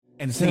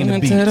and singing the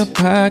beat. Turn into the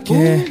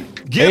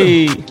podcast.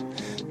 Hey,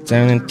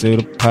 turn into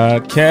the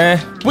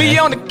podcast. We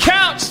on the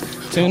couch.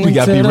 Turn We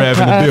got into B-Rav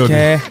in the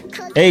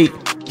building. Hey,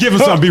 Give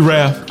us some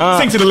B-Rav.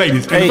 Sing to the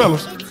ladies and Hey. the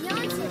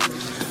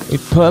fellas. we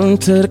pulling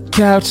to the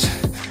couch.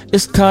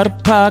 It's called a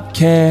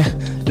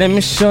podcast. Let me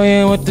show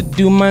you what to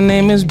do. My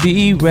name is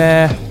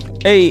B-Rav.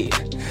 Hey,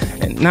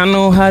 and I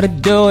know how to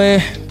do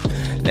it.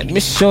 Let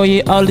me show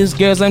you all these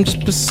girls I'm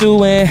just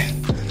pursuing.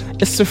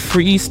 It's a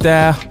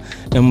freestyle,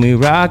 and we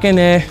rocking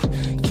it.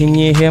 Can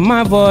you hear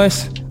my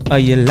voice? Are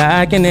you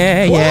liking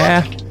it? What?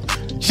 Yeah.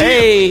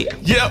 Hey,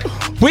 Yep.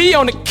 we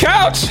on the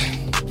couch.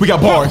 We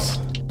got bars.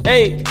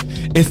 Hey,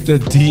 It's the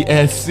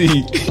DSC.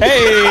 hey,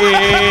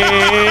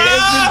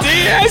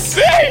 it's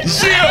the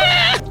DSC.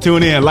 Yeah.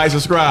 Tune in, like,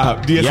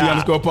 subscribe. DSC Yeah.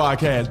 underscore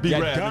podcast.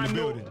 B-Rav in the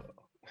building.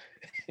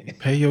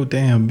 Pay your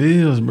damn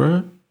bills,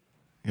 bro.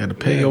 You gotta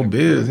pay your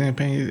bills. You ain't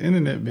paying your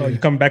internet bill. Oh, you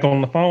coming back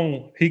on the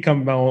phone? He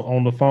coming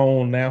on the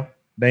phone now.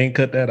 They ain't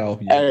cut that off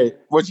yet. Hey,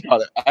 what you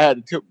call it? I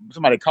had to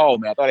somebody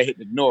called me. I thought I hit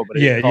ignore, but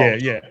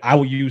Yeah. I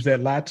would use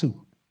that lie too.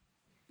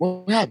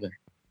 What happened?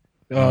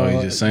 Oh,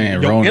 he's just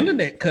saying, your Rona-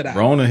 internet cut out.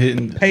 Rona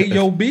hitting. Pay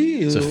your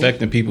bills. It's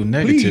affecting people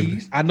negatively.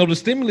 Please. I know the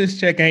stimulus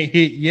check ain't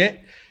hit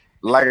yet.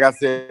 Like I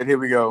said, here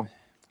we go.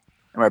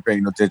 Am I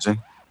paying no attention?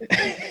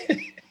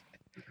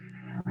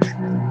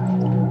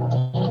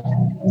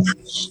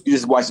 You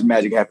just watch the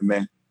magic happen,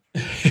 man.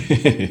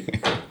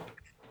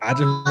 I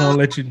just want to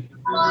let you.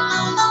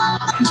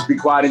 Just be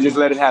quiet and just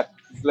let it happen.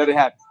 Just let it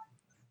happen.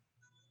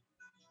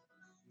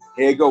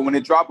 Here it go. When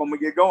it drop, I'm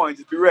gonna get going.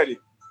 Just be ready.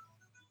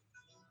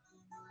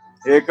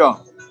 Here it go.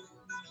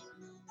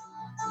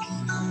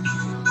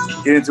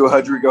 Get into it,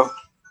 Rodrigo.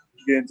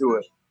 Get into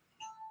it.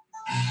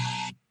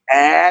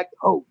 Ad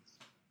host,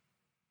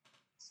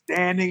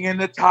 standing in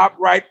the top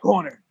right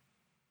corner,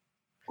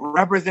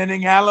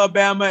 representing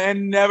Alabama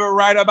and never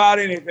write about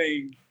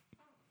anything.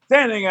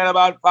 Standing at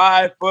about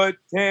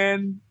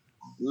 5'10",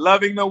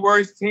 loving the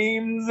worst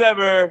teams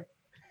ever.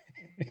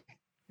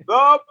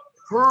 The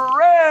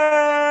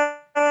Prez.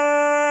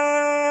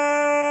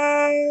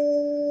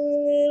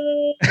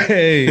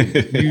 Hey,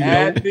 you know,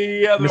 And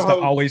the other Mr.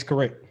 host, Always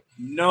correct.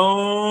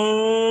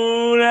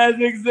 known as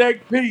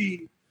Exec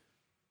P,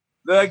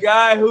 the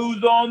guy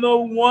who's on the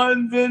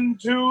ones and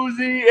twos,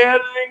 the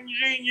editing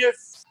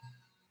genius,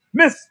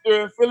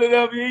 Mr.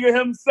 Philadelphia Eagle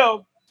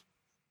himself,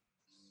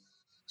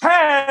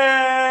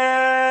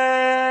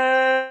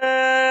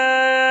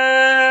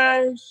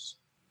 Hash,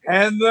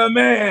 and the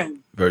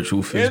man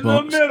Virtual fist in the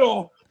bumps.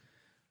 middle,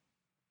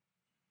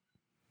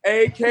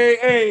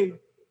 a.k.a.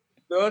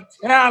 the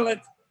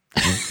talent,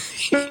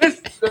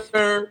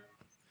 Mr.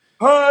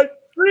 Rodrigo.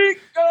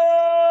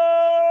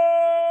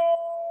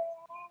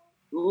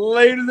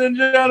 Ladies and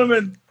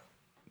gentlemen,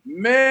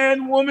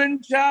 man,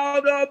 woman,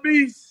 child, or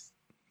beast,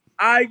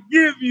 I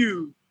give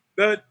you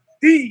the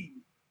DSC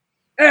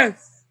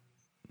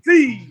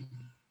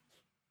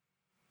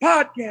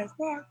podcast.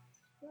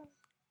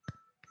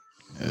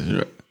 That's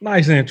right.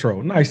 Nice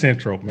intro,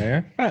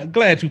 man.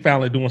 Glad you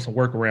finally doing some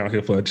work around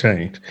here for a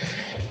change.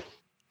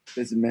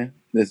 Listen, man.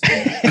 Listen,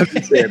 I'm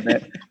just saying,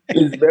 man.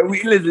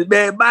 Listen,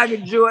 man. Michael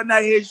Jordan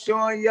out here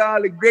showing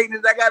y'all the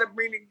greatness. I gotta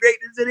bring the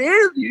greatness to the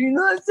interview. You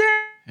know what I'm saying?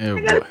 Yeah,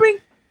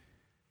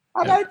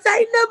 I gotta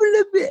tighten up a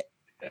little bit.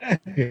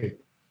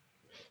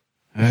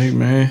 Hey,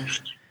 man.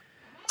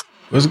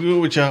 What's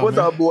good with y'all? What's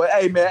man? up, boy?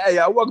 Hey, man. Hey,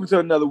 y'all. Welcome to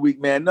another week,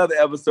 man. Another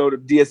episode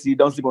of DSC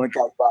Don't Sleep on the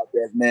Couch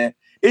podcast, man.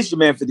 It's your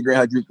man, 50 Grand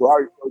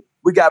Rodrigo.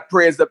 We got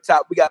prayers up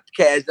top. We got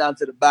cash down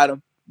to the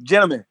bottom.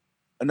 Gentlemen,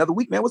 another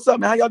week, man. What's up,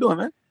 man? How y'all doing,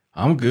 man?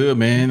 I'm good,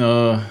 man.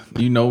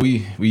 You know,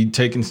 we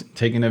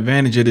taking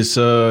advantage of this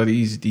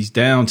these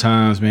down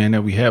times, man,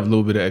 that we have a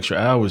little bit of extra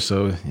hours.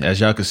 So as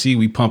y'all can see,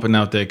 we pumping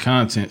out that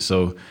content.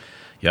 So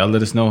y'all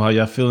let us know how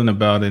y'all feeling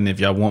about it, and if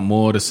y'all want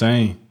more of the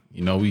same.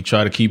 You know, we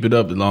try to keep it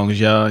up as long as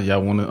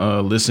y'all want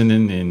to listen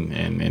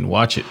and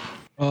watch it.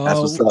 That's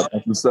what's up.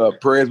 That's what's up.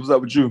 Prayers, what's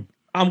up with you?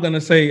 I'm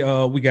gonna say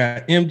we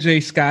got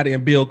MJ, Scotty,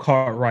 and Bill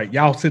Cartwright.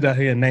 Y'all sit out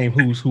here and name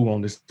who's who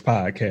on this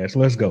podcast.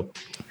 Let's go.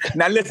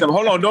 Now listen,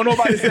 hold on. Don't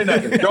nobody say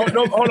nothing. Don't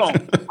hold on.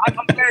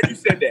 I'm glad you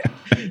said that.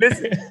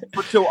 Listen,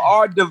 to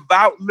our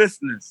devout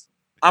listeners,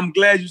 I'm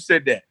glad you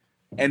said that.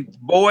 And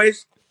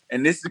boys,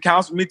 and this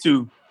counts for me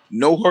too,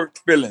 no hurt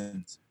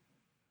feelings.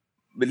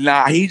 But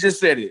nah, he just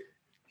said it.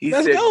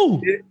 Let's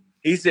go.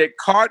 He said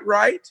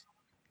Cartwright,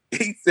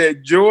 he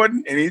said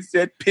Jordan, and he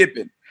said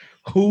Pippen.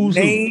 Who's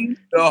who? Name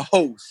the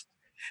host.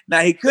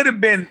 Now he could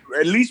have been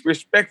at least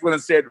respectful and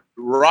said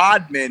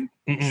Rodman,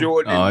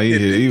 Jordan. Oh, and he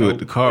Pippen. with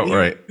the cart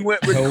right. He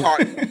went with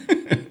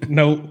Cartman.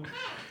 Nope.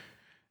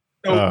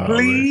 So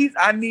please,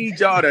 I need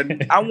y'all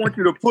to. I want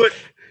you to put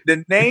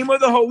the name of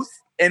the host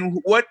and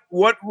what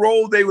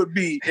role they would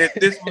be if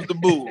this was the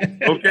Bulls.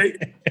 Okay,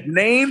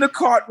 name the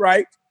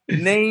Cartwright,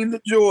 name the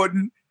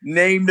Jordan,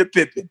 name the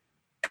Pippen.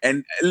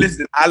 And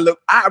listen,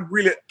 I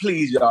really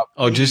please y'all.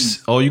 Oh,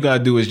 just all you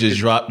gotta do is just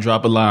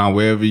drop a line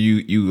wherever you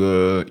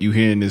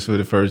hearing this for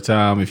the first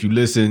time. If you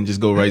listen, just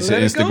go right to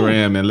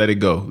Instagram and let it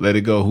go. Let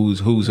it go. Who's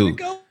who?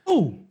 Go.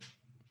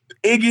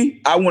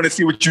 Iggy, I want to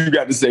see what you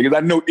got to say because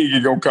I know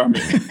Iggy gonna come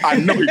in. I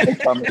know he's gonna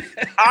come in.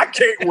 I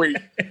can't wait.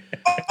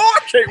 Oh, I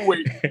can't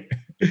wait.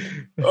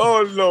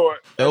 Oh Lord.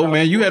 Oh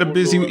man, you had a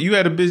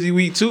busy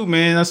week too,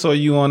 man. I saw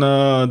you on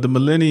the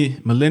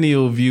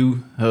Millennial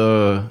View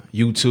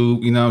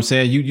YouTube. You know what I'm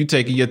saying? You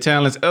taking your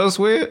talents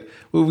elsewhere?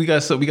 Well, we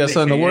got something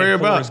to worry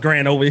about. Forrest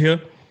Grant over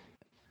here.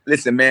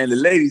 Listen, man, the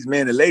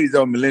ladies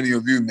on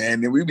Millennial View,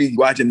 man, and we be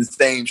watching the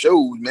same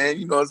shows, man.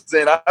 You know what I'm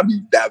saying? I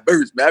be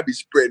diverse, man. I be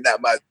spreading out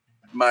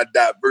my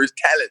diverse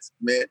talents,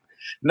 man.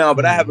 No,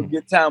 but I have a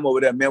good time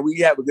over there, man. We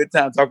have a good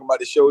time talking about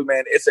the shows,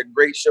 man. It's a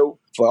great show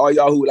for all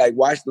y'all who like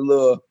watch the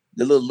little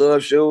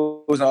love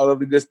shows and all of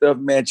the good stuff,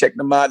 man. Check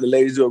them out. The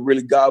ladies do a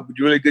really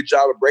good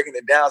job of breaking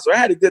it down. So I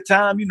had a good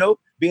time, you know,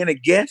 being a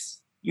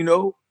guest, you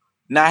know,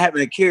 not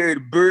having to carry the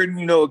burden,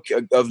 you know,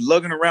 of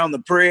lugging around the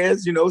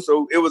prayers, you know.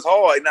 So it was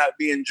hard not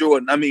being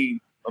Jordan. I mean,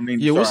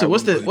 yeah. What's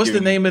the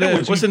name of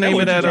that? What's the name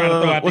of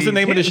that? What's the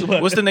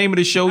name of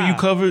the show you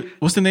covered?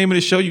 What's the name of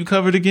the show you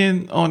covered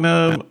again on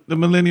the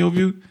Millennial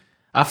View?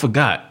 I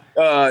forgot.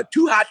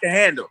 Too Hot to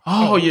Handle.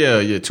 Oh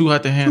yeah. Too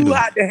Hot to Handle. Too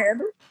Hot to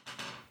Handle.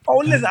 Oh,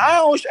 listen,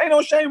 ain't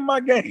no shame in my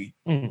game.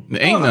 Ain't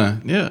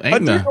none. Yeah,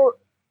 ain't none.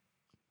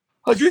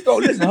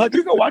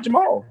 Hadrico, watch them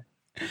all.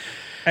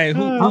 Hey,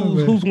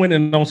 who's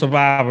winning on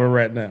Survivor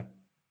right now?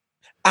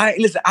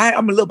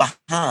 I'm a little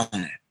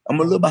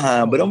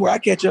behind. But don't worry, I'll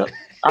catch up.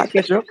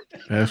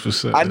 That's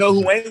what's up. I know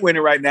who ain't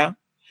winning right now.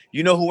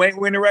 You know who ain't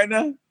winning right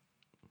now?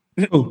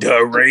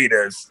 The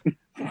Raiders.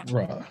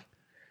 Bruh.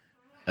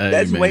 Hey,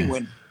 that's man. who ain't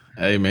winning.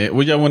 Hey man,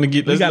 what y'all want to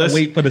get? We gotta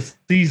wait for the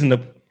season to.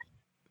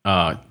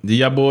 Do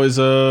y'all boys?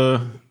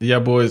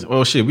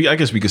 Well, shit. I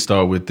guess we could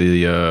start with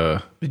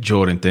the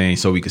Jordan thing,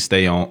 so we could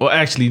stay on. Well,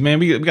 actually, man,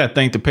 we got to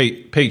thank the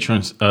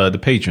patrons. The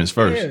patrons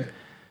first. Yeah.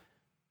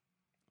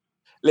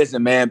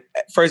 Listen, man.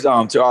 First, to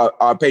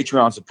our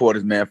Patreon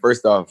supporters, man.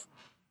 First off,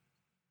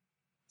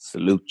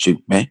 salute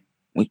you, man.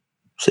 We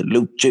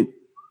salute you.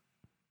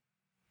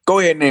 Go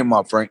ahead and name them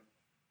off, Frank.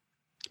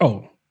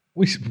 Oh,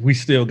 we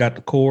still got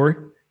the Corey.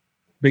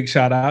 Big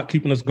shout out,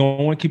 keeping us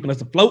going, keeping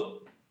us afloat.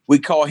 We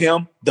call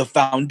him the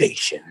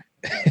Foundation.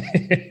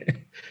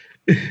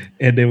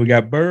 And then we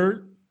got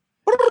Bird.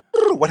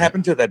 What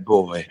happened to that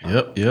boy?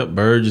 Yep.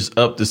 Bird just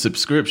upped the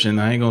subscription.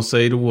 I ain't gonna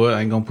say the what.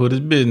 I ain't gonna put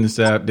his business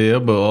out there,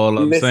 but all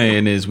I'm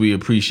saying is we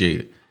appreciate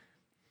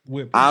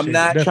it. I'm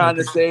not trying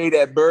to say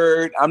that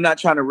Bird. I'm not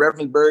trying to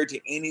reference Bird to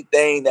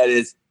anything that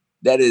is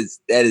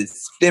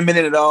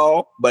feminine at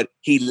all. But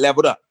he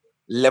leveled up.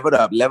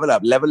 So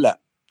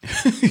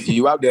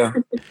you out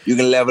there, you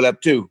can level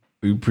up too.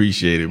 We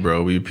appreciate it,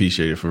 bro. We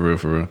appreciate it for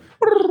real.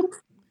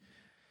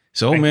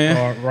 So, Thank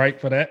man, right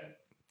for that.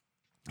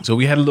 So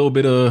we had a little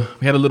bit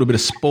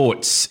of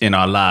sports in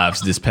our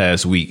lives this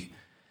past week.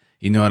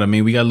 You know what I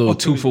mean? We got a little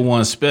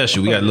 2-for-1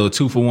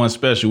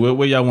 special.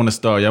 Where y'all want to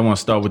start? Y'all want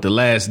to start with the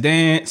Last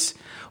Dance,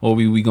 or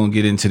we gonna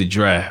get into the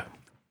draft?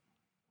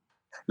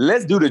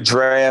 Let's do the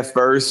draft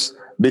first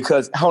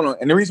because hold on.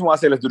 And the reason why I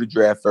say let's do the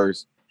draft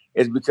first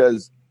is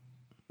because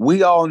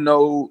we all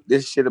know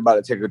this shit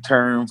about to take a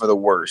turn for the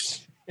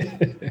worse.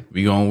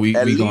 we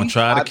gonna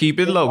try to keep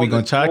it low. We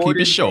gonna try to keep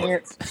it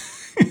short.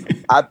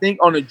 I think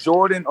on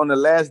the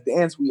Last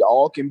Dance, we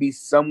all can be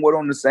somewhat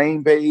on the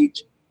same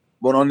page.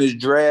 But on this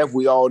draft,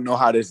 we all know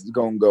how this is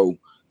gonna go.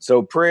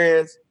 So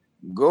Prez,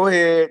 go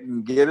ahead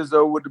and get us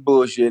over with the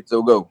bullshit.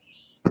 So go.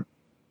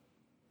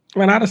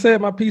 Man, I'd have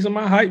said my piece of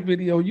my hype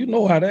video. You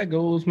know how that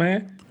goes,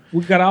 man.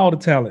 We got all the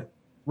talent.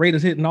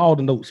 Raiders hitting all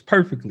the notes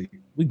perfectly.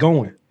 We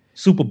going.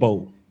 Super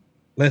Bowl.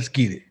 Let's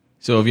get it.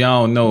 So if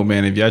y'all don't know,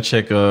 man, if y'all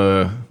check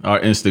our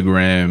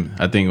Instagram,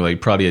 I think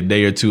like probably a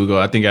day or two ago,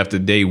 I think after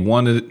day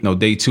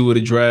 2 of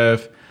the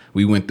draft,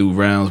 we went through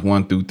rounds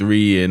 1 through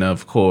 3. And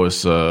of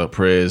course,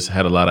 Prez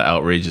had a lot of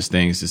outrageous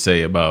things to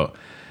say about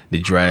the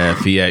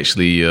draft. He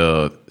actually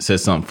said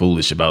something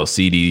foolish about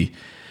CeeDee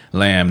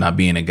Lamb not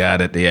being a guy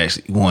that they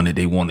actually wanted.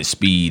 They wanted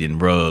speed and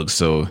Ruggs.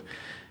 So,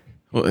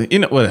 well, you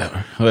know,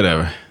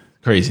 whatever.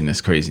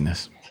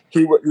 Craziness.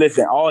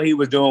 Listen, all he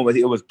was doing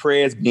was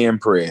Prez being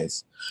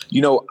Prez.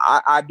 You know,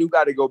 I do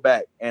got to go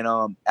back and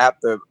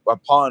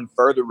upon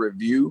further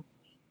review,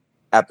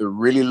 after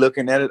really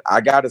looking at it,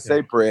 I got to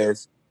say,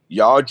 Prez,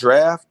 y'all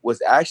draft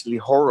was actually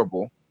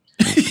horrible,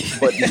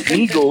 but the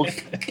Eagles,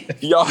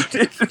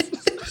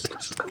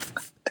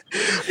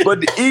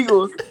 but the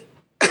Eagles.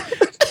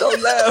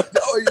 Don't laugh.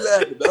 Oh, you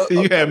laughing? No.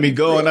 You had me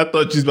going. I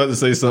thought you was about to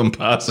say something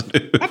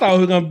positive. I thought it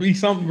was gonna be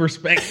something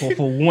respectful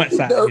for once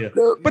out here.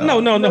 But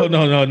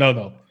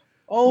no.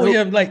 Oh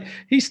yeah, like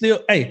he's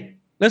still. Hey,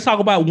 let's talk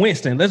about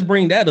Winston. Let's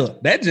bring that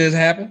up. That just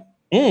happened.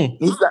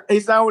 He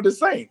signed with the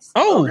Saints.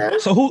 Oh, okay.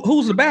 So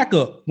who's the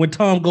backup when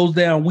Tom goes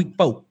down week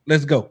 4?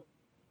 Let's go.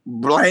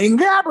 Blaine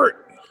Gabbert.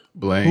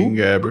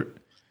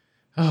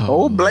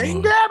 Oh,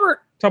 Blaine Gabbert.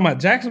 Talking about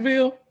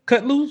Jacksonville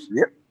cut loose.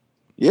 Yep.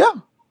 Yeah.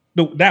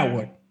 No, that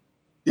one.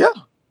 Yeah.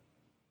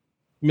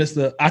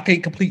 Mr. I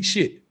can't complete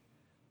shit.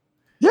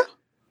 Yeah.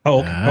 Oh,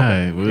 all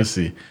right. We'll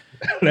see.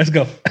 Let's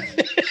go.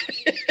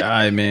 All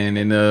right, man.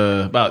 In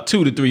about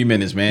 2 to 3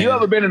 minutes, man. You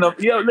ever been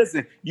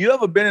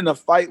in a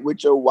fight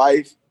with your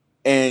wife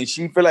and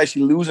she feel like she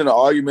losing an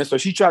argument, so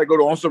she try to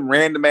go on some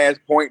random ass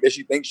point that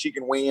she thinks she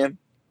can win?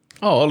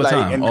 Oh, all the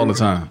time. All the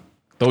time.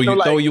 Throw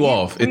you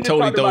off. It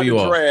totally throw you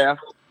off.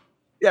 Draft.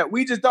 Yeah,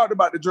 we just talked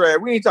about the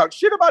draft. We ain't talked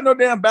shit about no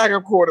damn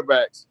backup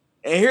quarterbacks.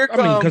 And here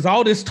comes, because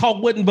all this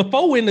talk wasn't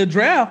before in the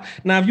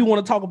draft. Now, if you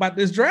want to talk about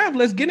this draft,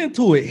 let's get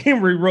into it.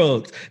 Henry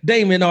Ruggs,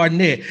 Damon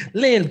Arnett,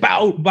 Lynn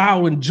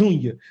Bowen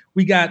Jr.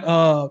 We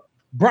got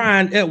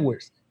Brian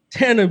Edwards,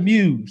 Tanner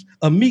Muse,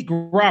 Amik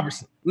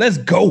Robertson. Let's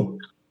go.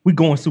 We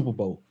going Super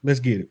Bowl. Let's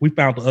get it. We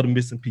found the other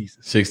missing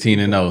pieces.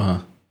 16-0,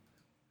 huh?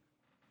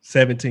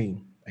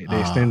 17. Hey,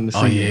 they extending the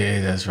season. Oh yeah,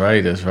 that's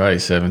right.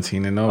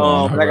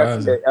 17-0. Like I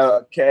said,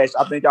 Cash,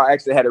 I think y'all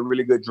actually had a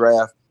really good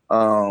draft.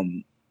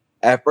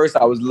 At first,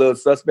 I was a little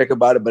suspect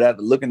about it, but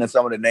after looking at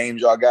some of the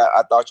names y'all got,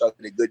 I thought y'all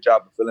did a good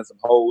job of filling some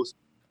holes.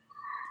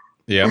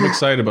 Yeah, I'm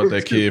excited about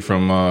that kid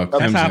from Clemson.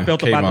 That's how I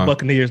felt about the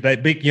Buccaneers.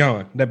 That big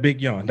yawn.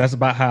 That's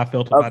about how I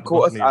felt about the Buccaneers. Of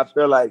course,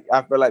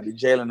 I feel like the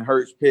Jalen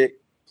Hurts pick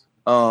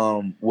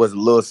was a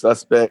little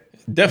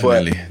suspect.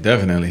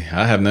 Definitely.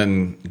 I have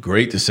nothing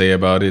great to say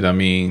about it. I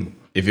mean,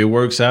 if it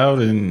works out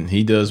and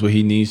he does what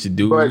he needs to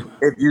do.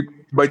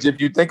 But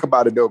if you think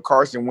about it, though,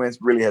 Carson Wentz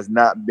really has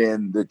not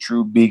been the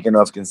true beacon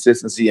of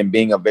consistency and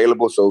being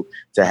available. So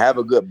to have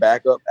a good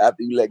backup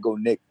after you let go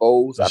Nick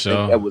Foles, I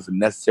think that was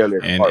necessarily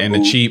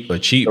a cheap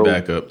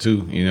backup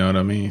too. You know what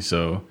I mean?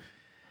 So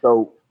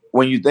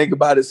when you think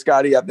about it,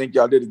 Scotty, I think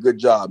y'all did a good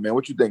job, man.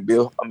 What you think,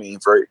 Bill? I mean,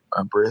 Fred,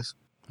 I'm impressed.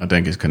 I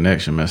think his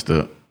connection messed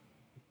up.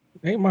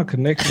 Ain't my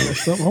connection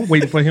messed up. I'm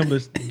waiting for him to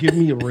give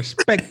me a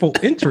respectful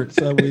entrance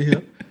over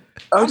here.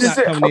 I'm just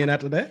not coming in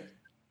after that.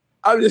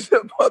 I'm just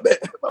my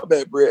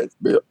bad, Brad.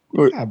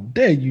 How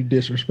dare you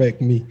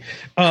disrespect me?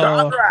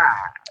 I'm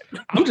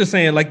just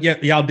saying, like, yeah,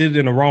 y'all did it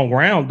in the wrong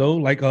round though.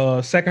 Like,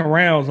 second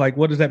rounds, like,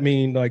 what does that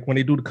mean? Like when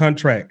they do the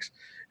contracts.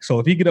 So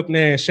if he get up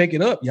there and shake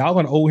it up, y'all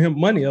gonna owe him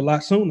money a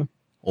lot sooner.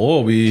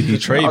 Or he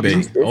trade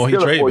bait.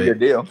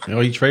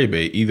 He trade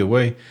bait. Either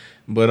way.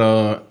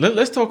 But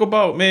let's talk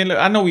about, man.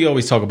 I know we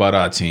always talk about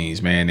our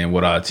teams, man, and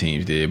what our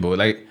teams did, but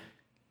like,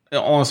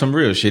 on some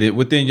real shit,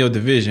 within your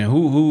division,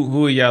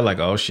 who are y'all like,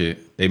 oh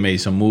shit, they made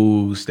some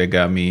moves that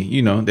got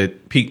me,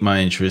 that piqued my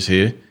interest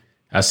here.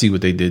 I see what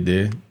they did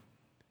there.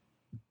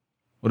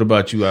 What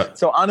about you?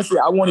 So honestly,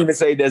 I won't even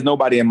say there's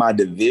nobody in my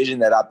division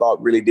that I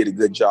thought really did a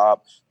good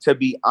job. To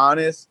be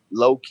honest,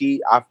 low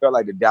key, I felt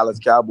like the Dallas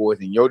Cowboys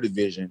in your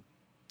division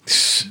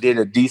did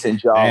a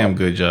decent job. Damn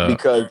good job.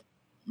 Because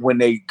when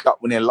they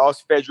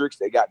lost Fredericks,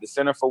 they got the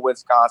center for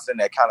Wisconsin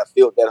that kind of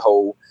filled that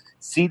hole.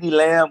 CeeDee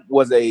Lamb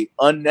was a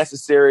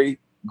unnecessary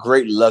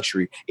great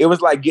luxury. It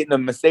was like getting a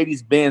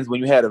Mercedes-Benz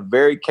when you had a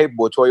very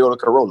capable Toyota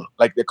Corolla.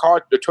 Like the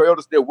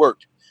Toyota still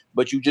worked,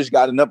 but you just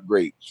got an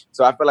upgrade.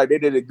 So I feel like they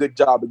did a good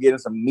job of getting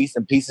some meats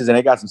and pieces, and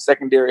they got some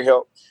secondary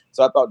help.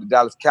 So I thought the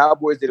Dallas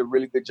Cowboys did a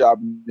really good job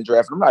in the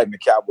draft. I'm not even a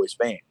Cowboys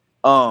fan.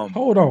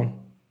 Hold on.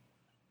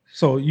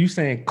 So you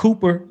saying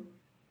Cooper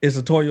is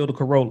a Toyota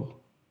Corolla?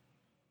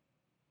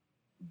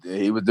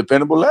 He was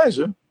dependable last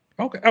year.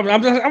 Okay, I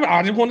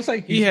just want to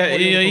say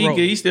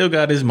he still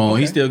got his moment.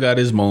 Okay. He still got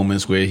his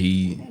moments where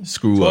he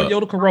screw up.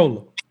 Toyota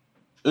Corolla.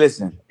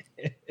 Listen,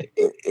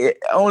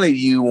 only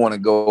you want to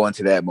go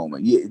into that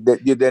moment.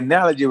 The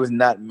analogy was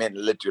not meant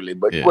literally,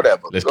 but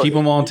whatever. Let's keep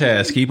him on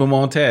task. Keep him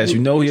on task. You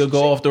know he'll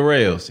go off the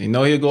rails.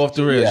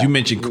 Yeah. You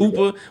mentioned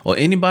Cooper or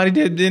anybody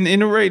that didn't in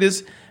the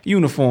Raiders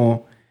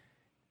uniform.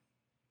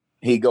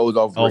 He goes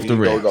off the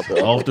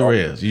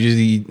rails.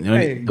 You just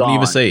don't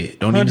even say it.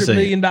 Don't even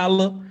say it.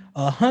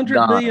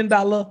 $100 million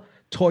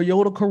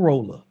Toyota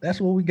Corolla.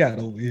 That's what we got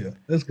over here.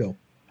 Let's go.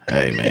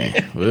 Hey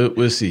man,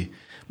 we'll see.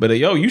 But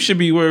you should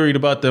be worried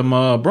about them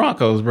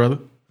Broncos, brother.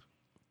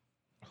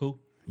 Who?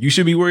 You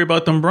should be worried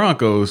about them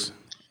Broncos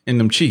and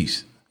them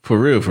Chiefs. For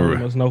real.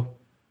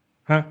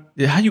 Huh?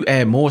 How you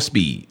add more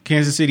speed?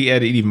 Kansas City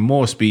added even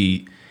more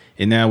speed,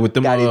 and now with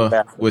them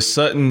with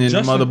Sutton and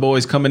them other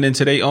boys coming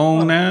into their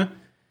own now,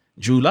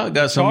 Drew Lock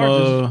got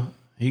some.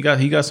 He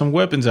got some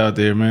weapons out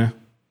there, man.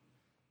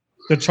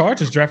 The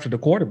Chargers drafted a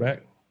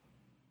quarterback.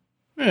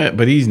 Yeah,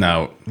 but he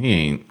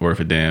ain't worth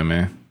a damn,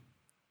 man.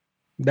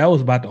 That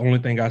was about the only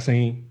thing I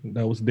seen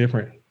that was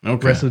different. Okay.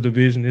 The rest of the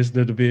division is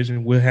the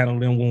division. We'll handle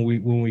them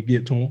when we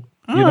get to them.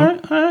 All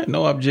right.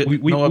 No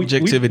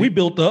objectivity. We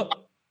built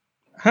up.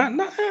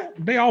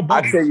 They all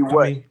built. I tell you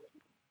what.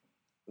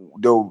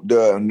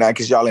 Not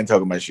because y'all ain't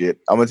talking about shit.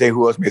 I'm gonna tell you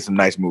who else made some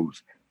nice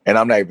moves, and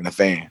I'm not even a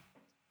fan.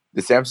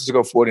 The San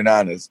Francisco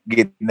 49ers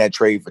getting that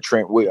trade for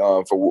Trent for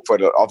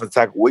the offensive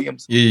tackle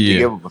Williams. Yeah. To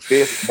give him a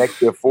fifth,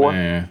 next year fourth.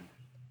 Man.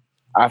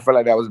 I feel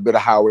like that was a bit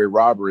of highway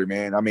robbery,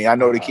 man. I mean, I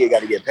know the kid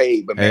got to get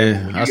paid, but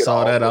man, I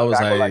saw that. I was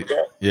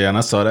and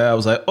I saw that. I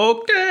was like,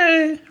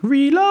 okay,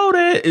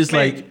 reloaded. It's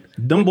like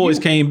them boys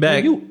came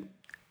back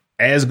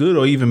as good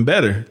or even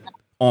better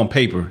on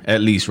paper,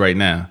 at least right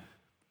now.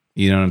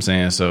 You know what I'm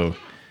saying? So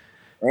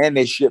And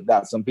they shipped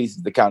out some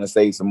pieces to kind of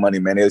save some money,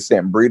 man. They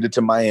sent Breeder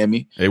to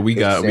Miami. Hey, we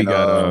got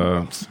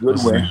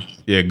Goodwin.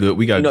 Yeah, good.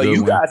 We got Goodwin.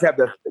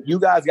 You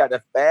guys got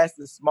the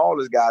fastest,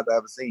 smallest guys I've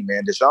ever seen,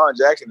 man. Deshaun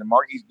Jackson and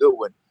Marquise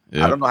Goodwin.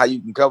 Yeah. I don't know how you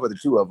can cover the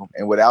two of them.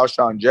 And with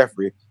Alshon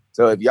Jeffrey.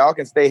 So if y'all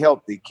can stay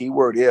healthy,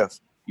 keyword if,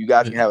 you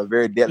guys can have a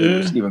very deadly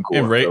receiving core.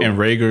 And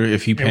Rager,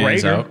 if he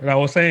pans out. And I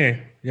was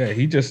saying, yeah,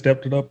 he just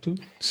stepped it up too.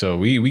 So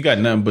we got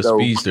nothing but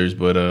speedsters,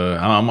 but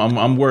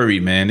I'm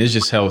worried, man. It's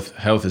just health.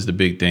 Health is the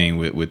big thing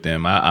with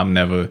them. I'm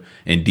never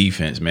in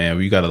defense, man.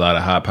 We got a lot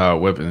of high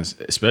powered weapons,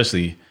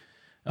 especially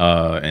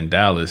in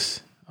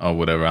Dallas or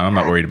whatever. I'm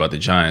not worried about the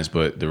Giants,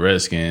 but the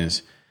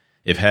Redskins.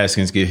 If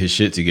Haskins get his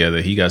shit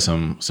together, he got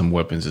some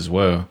weapons as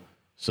well.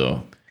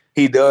 So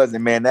he does,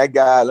 and man, that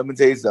guy. Let me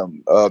tell you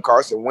something.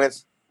 Carson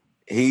Wentz,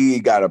 he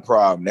got a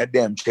problem. That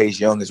damn Chase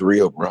Young is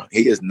real, bro.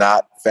 He is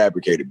not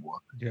fabricated, boy.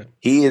 Yeah.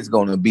 He is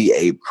going to be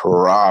a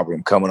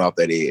problem coming off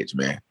that edge,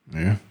 man.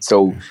 Yeah.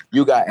 So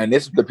you got, and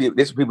this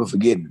is people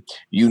forgetting.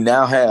 You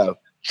now have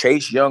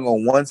Chase Young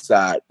on one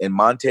side and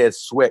Montez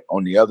Sweat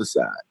on the other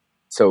side.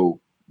 So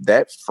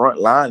that front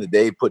line that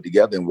they put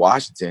together in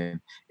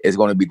Washington is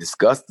going to be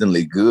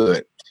disgustingly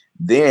good.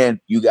 Then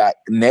you got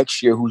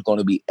next year who's going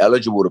to be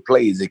eligible to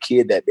play is a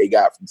kid that they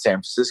got from San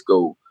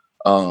Francisco.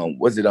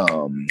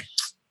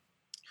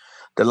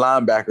 The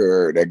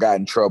linebacker that got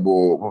in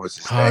trouble. What was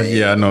his name? Oh,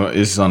 yeah, I know.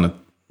 It's on the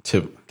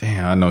tip.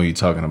 Damn, I know who you're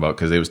talking about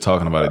because they was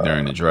talking about it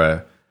during the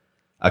draft.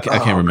 I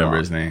can't remember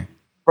his name.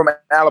 From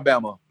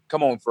Alabama.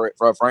 Come on,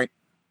 Frank.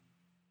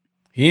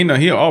 He ain't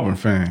he an Auburn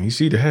fan. You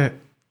see the hat.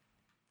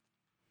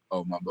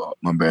 Oh,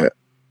 my bad.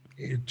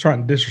 He's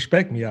trying to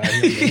disrespect me out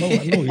here.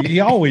 I know he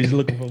always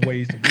looking for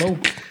ways to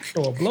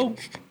throw a blow.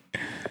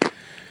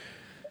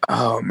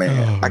 Oh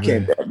man, I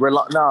can't.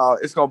 No,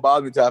 it's gonna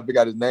bother me until I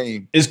figure out his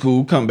name. It's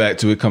cool. Come back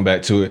to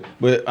it.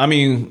 But I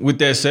mean, with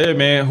that said,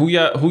 man, who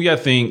y'all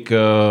think?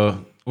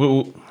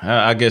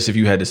 I guess if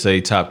you had to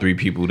say top 3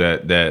 people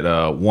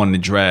that won the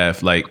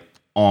draft, like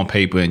on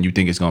paper, and you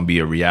think it's gonna be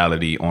a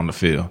reality on the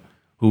field,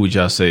 who would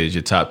y'all say is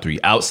your top 3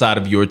 outside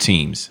of your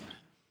teams?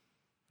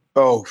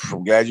 Oh,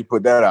 I'm glad you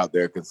put that out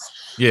there because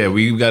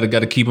we got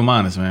to keep them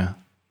honest, man.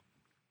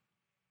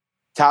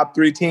 Top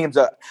 3 teams.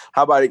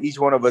 How about each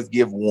one of us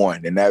give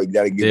one, and now we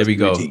got to give us 3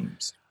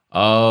 teams.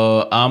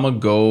 I'm gonna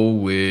go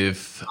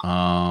with.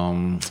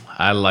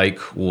 I like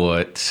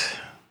what.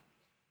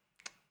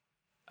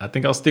 I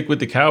think I'll stick with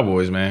the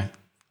Cowboys, man.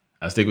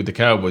 I stick with the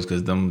Cowboys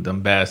because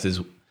them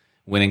bastards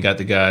went and got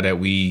the guy that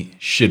we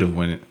should have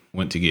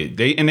went to get.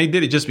 They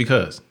did it just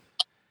because.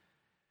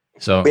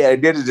 So yeah, they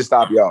did it to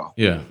stop y'all.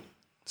 Yeah.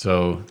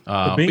 So,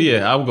 but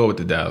yeah, I would go with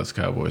the Dallas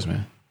Cowboys,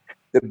 man.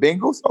 The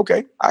Bengals,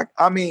 okay.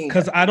 I mean,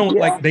 because I don't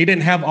like they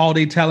didn't have all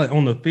their talent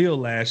on the field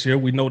last year.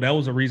 We know that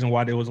was a reason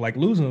why they was like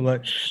losing.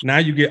 Like now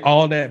you get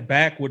all that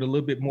back with a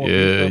little bit more.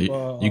 Yeah,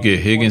 you get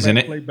Higgins in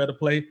it. Better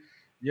play.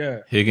 Yeah,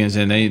 Higgins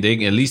and they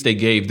at least they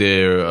gave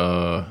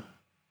their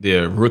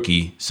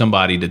rookie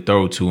somebody to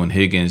throw to in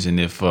Higgins. And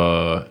if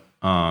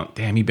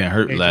damn, he been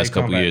hurt the last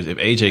couple of years. If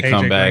AJ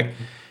come back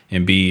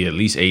and be at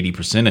least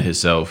 80% of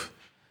himself,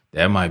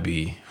 that might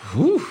be.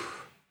 Whew,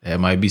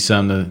 that might be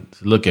something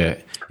to look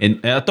at.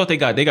 And I thought they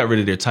got rid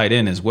of their tight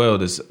end as well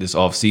this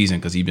off season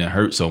because he's been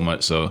hurt so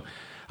much. So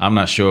I'm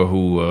not sure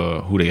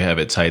who they have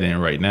at tight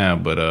end right now.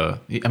 But I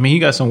mean, he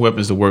got some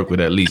weapons to work with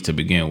at least to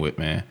begin with,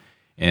 man.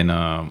 And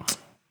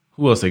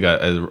who else they got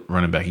as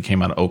running back? He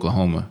came out of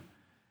Oklahoma.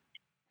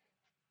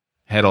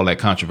 Had all that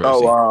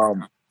controversy.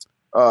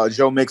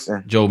 Joe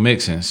Mixon. Joe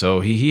Mixon. So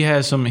he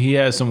has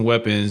some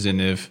weapons,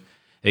 and if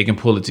they can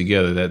pull it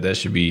together, that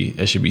should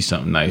be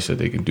something nice that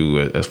they can do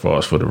as far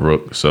as for the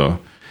rook. So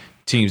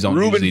teams don't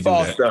usually do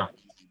that.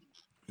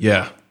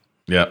 Yeah.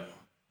 Yep.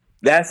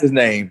 That's his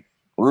name.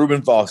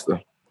 Reuben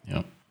Foster.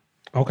 Yep.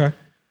 Okay.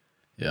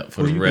 Yeah,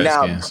 for the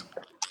Redskins.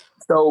 Now,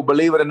 so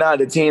believe it or not,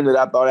 the team that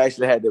I thought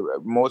actually had the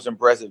most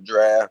impressive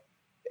draft,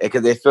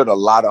 because they filled a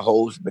lot of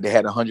holes, but they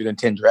had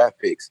 110 draft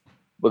picks.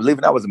 But believe it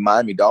or not, it was the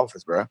Miami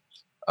Dolphins, bro.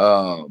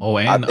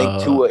 And I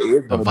think Tua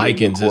is the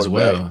Vikings as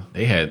well.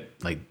 They had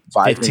like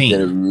 15.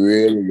 Did a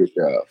really good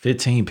job.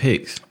 15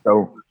 picks.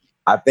 So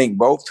I think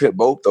both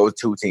those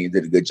two teams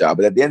did a good job.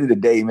 But at the end of the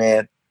day,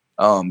 man,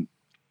 the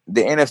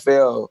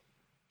NFL,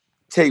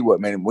 tell you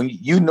what, man, when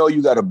you know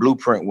you got a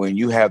blueprint when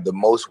you have the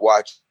most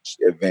watched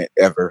event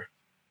ever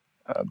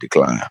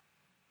decline.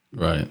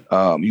 Right.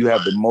 You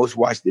have the most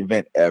watched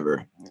event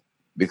ever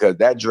because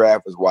that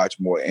draft was watched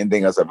more than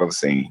anything else I've ever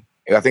seen.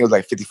 I think it was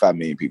like 55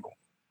 million people.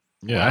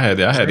 Yeah, I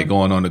had it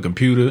going on the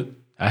computer.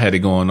 I had it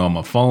going on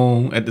my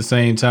phone at the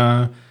same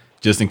time,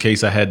 just in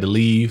case I had to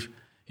leave.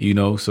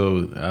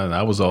 So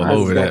I was all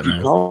over that,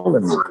 man.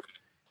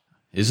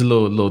 It's a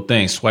little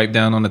thing. Swipe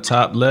down on the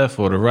top left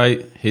or the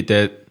right. Hit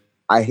that.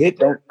 I hit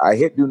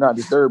do not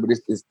disturb, but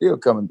it's still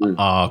coming through.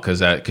 Oh,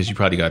 because you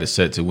probably got it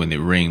set to when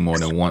it ring more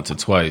than once or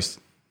twice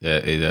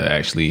that it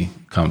actually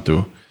come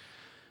through.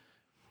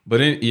 But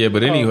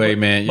anyway,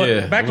 man,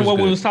 yeah. Back to what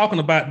we was talking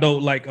about though,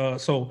 like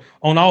so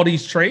on all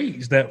these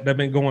trades that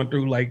been going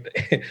through, like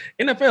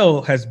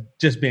NFL has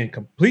just been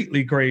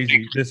completely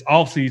crazy this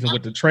offseason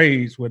with the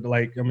trades with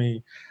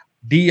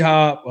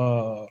D-Hop,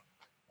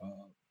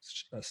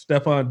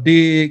 Stephon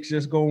Diggs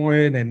just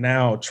going, and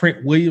now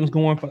Trent Williams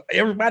going for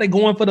everybody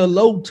going for the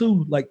low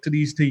too, like to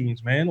these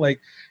teams, man. Like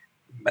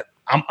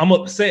I'm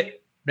upset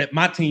that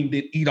my team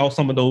did eat off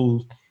some of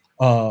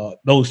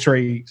those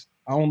trades.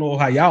 I don't know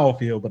how y'all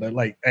feel, but I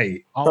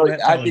think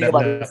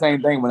about the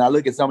same thing when I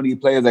look at some of these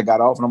players that got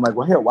off, and I'm like,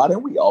 well, hell, why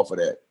didn't we offer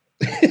that?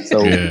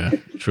 So yeah,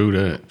 true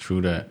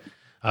that.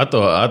 I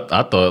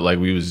thought like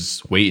we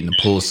was waiting to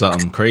pull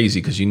something crazy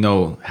because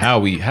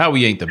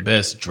Howie ain't the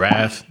best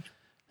draft,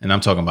 and I'm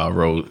talking about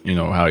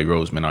Howie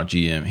Roseman, our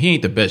GM. He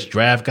ain't the best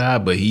draft guy,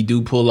 but he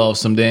do pull off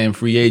some damn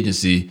free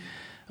agency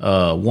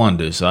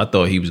wonders. So I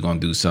thought he was gonna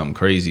do something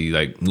crazy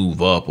like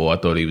move up, or I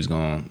know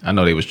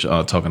they was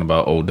talking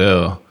about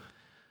Odell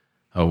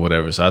or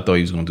whatever. So I thought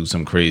he was going to do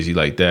something crazy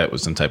like that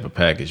with some type of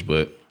package,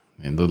 but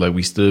it looked like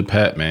we stood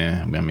pat,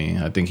 man. I mean,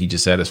 I think he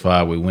just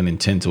satisfied with winning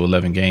 10 to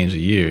 11 games a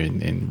year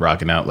and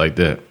rocking out like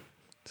that.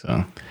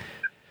 So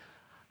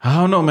I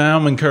don't know, man.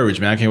 I'm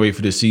encouraged, man. I can't wait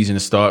for this season to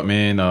start,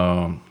 man.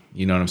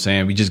 You know what I'm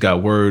saying? We just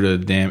got word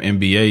of the damn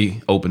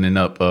NBA opening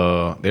up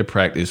their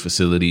practice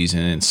facilities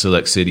in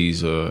select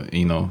cities,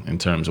 in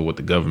terms of what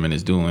the government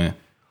is doing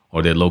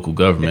or their local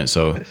government.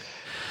 So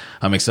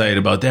I'm excited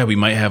about that. We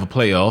might have a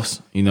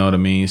playoffs. You know what I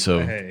mean?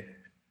 So,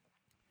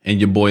 and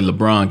your boy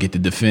LeBron get to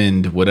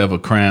defend whatever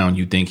crown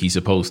you think he's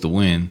supposed to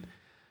win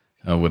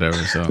or whatever.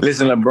 So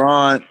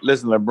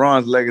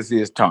LeBron's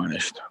legacy is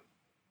tarnished.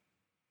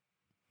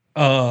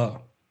 All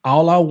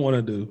I want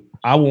to do,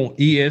 I want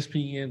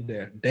ESPN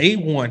there day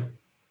one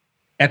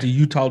at the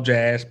Utah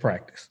Jazz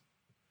practice.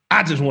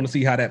 I just want to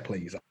see how that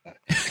plays out.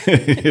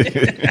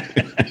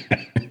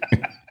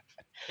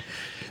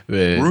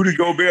 Man. Rudy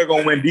Gobert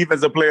gonna win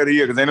Defensive Player of the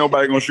Year because ain't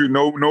nobody gonna shoot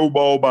no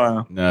ball by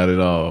him. Not at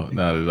all. And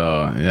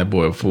that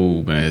boy a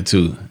fool, man,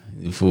 too.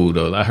 A fool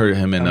though. I heard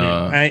him in.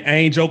 I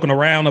ain't joking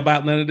around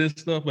about none of this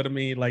stuff, but I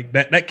mean, like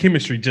that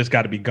chemistry just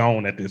got to be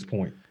gone at this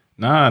point.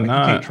 Nah. You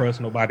can't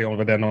trust nobody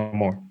over there no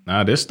more.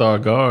 Nah, this star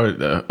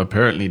guard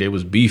apparently they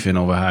was beefing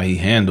over how he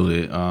handled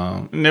it.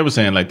 And they were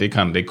saying like they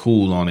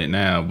cool on it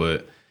now,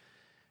 but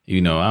I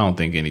don't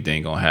think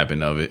anything gonna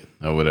happen of it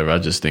or whatever. I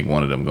just think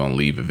one of them gonna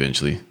leave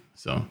eventually.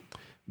 So.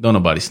 Don't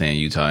nobody stay in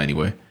Utah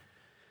anyway.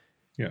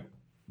 Yeah.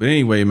 But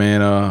anyway,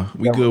 man,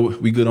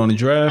 we good on the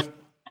draft?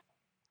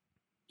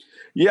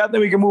 Yeah, I think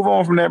we can move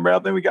on from that, bro. I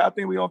think we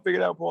gonna figure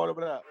that part of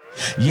it out.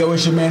 Yo,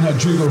 it's your man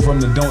Rodrigo from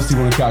the Don't Sleep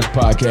on the Couch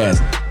podcast.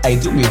 Hey,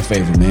 do me a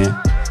favor,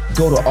 man.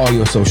 Go to all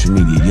your social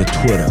media, your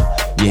Twitter,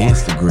 your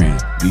Instagram,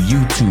 your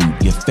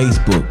YouTube, your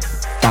Facebook.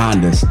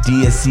 Find us,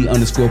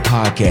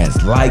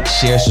 DSC_podcast. Like,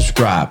 share,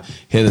 subscribe.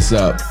 Hit us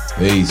up.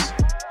 Peace.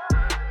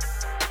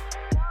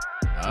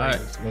 All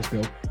right. Let's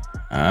go.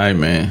 All right,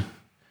 man.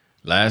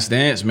 Last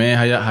Dance, man.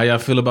 How y'all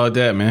feel about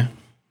that, man?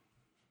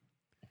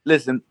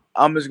 Listen,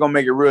 I'm just gonna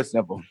make it real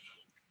simple.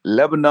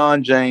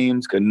 LeBron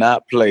James could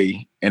not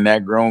play in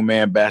that grown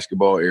man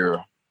basketball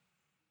era.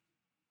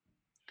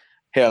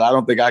 Hell, I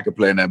don't think I could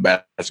play in that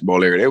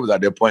basketball era. They was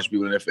out there punching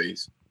people in their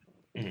face.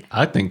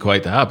 I think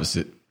quite the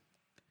opposite.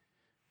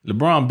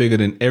 LeBron bigger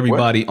than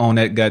everybody on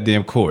that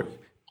goddamn court.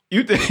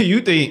 You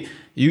think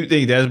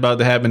that's about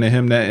to happen to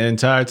him that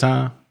entire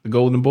time? The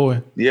Golden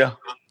Boy? Yeah.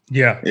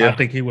 I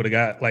think he would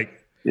have got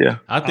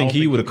I think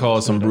he would have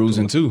caused some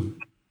bruising too.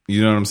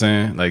 You know what I'm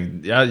saying?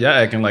 Like y'all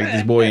acting like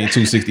this boy ain't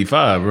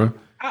 265, bro.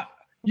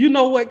 You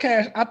know what,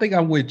 Cash? I think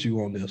I'm with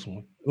you on this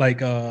one. Like,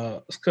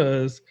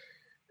 because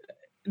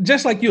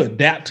just like you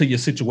adapt to your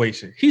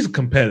situation, he's a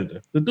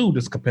competitor. The dude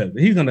is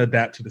competitive. He's gonna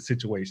adapt to the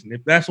situation.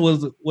 If that's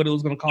what it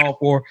was gonna call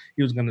for,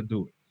 he was gonna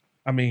do it.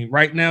 I mean,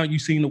 right now you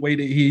seen the way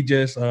that he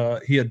just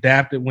he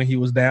adapted when he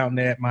was down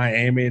there at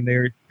Miami and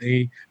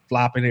everything,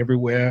 flopping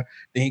everywhere.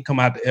 Then he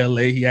come out to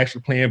LA. He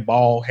actually playing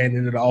ball,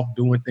 handing it off,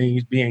 doing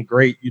things, being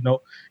great.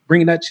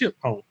 Bringing that chip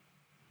home.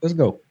 Let's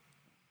go.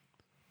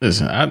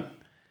 Listen,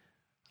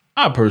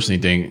 I personally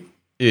think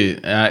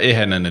it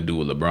had nothing to do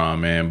with LeBron,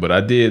 man. But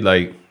I did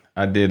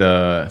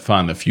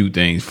find a few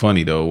things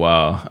funny though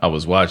while I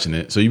was watching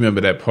it. So you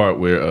remember that part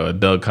where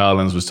Doug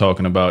Collins was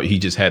talking about he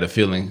just had a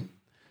feeling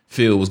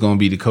Phil was going to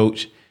be the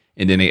coach.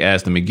 And then they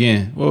asked him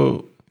again,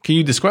 well, can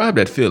you describe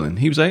that feeling?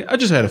 He was like, I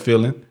just had a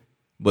feeling.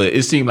 But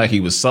it seemed like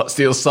he was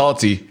still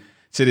salty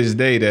to this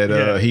day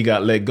that he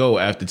got let go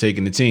after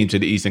taking the team to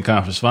the Eastern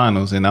Conference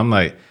Finals. And I'm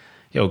like,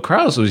 yo,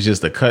 Krause was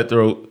just a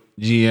cutthroat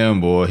GM,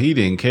 boy. He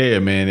didn't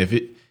care, man.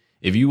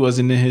 If you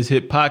wasn't in his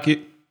hip pocket,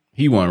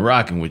 he wasn't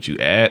rocking with you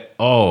at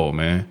all,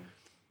 man.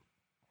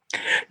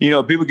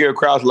 People give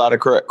Krause a lot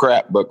of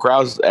crap, but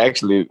Krause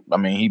actually, I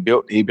mean, he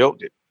built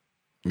it.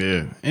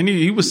 Yeah, and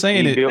he was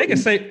saying They can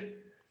say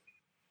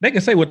they can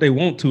say what they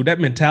want to. That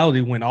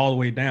mentality went all the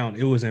way down.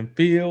 It was in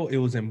Phil, it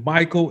was in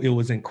Michael, it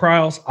was in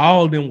Krause.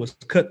 All of them was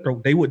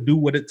cutthroat. They would do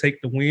what it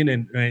take to win,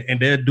 and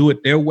they'll do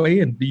it their way.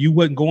 And you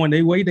wasn't going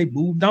their way, they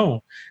moved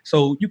on.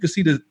 So you can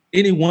see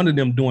any one of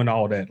them doing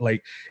all that.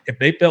 Like if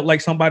they felt like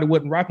somebody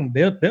wasn't rocking,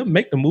 they'll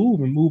make the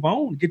move and move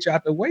on and get you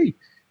out the way.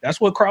 That's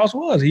what Krause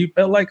was. He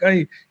felt like,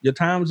 hey, your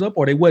time's up,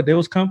 or there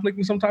was conflict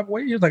in some type of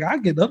way. He was like, I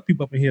get other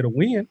people up in here to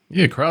win.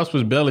 Yeah, Krause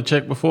was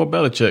Belichick before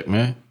Belichick,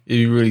 man. If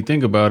you really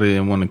think about it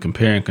and want to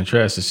compare and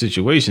contrast the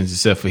situations,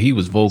 except for he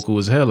was vocal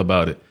as hell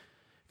about it.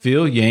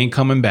 Phil, you ain't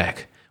coming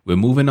back. We're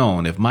moving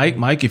on. If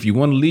Mike, if you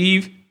want to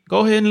leave,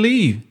 go ahead and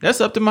leave.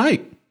 That's up to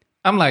Mike.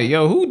 I'm like,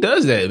 yo, who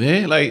does that,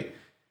 man? Like,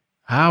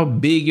 how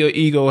big your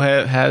ego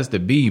has to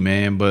be,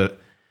 man. But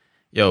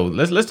yo,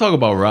 let's talk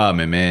about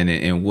Rodman, man,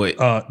 and what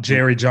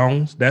Jerry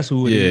Jones. That's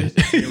who it is.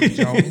 Jerry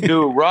Jones.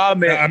 Dude,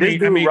 Rodman.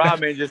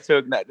 Rodman just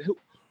took that.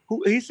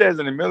 Who he says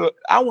in the middle.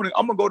 I'm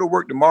gonna go to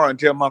work tomorrow and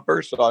tell my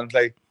first sergeant and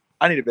say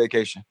I need a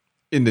vacation.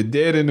 In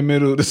the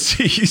middle of the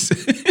season.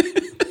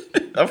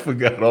 I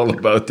forgot all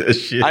about that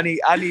shit. I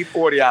need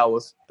 40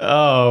 hours.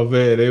 Oh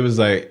man, it was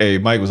like, hey,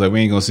 Mike was like,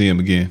 we ain't gonna see him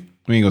again.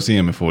 We ain't gonna see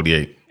him in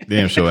 48.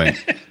 Damn sure ain't.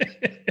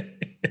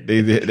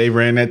 They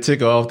ran that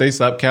ticker off. They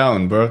stopped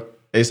counting, bro.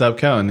 They stopped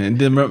counting. And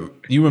then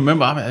you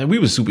remember, we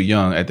were super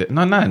young at that.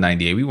 No, not in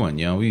 98. We weren't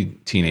young. We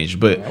teenagers.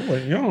 But I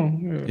wasn't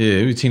young. Yeah,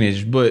 we were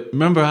teenagers. But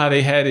remember how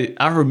they had it?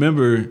 I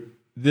remember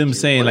them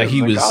saying like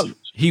he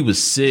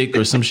was sick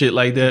or some shit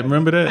like that.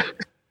 Remember that?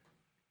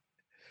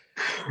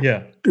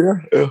 Yeah.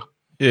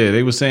 Yeah,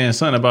 they were saying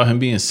something about him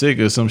being sick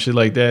or some shit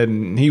like that.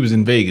 And he was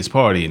in Vegas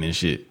partying and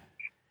shit.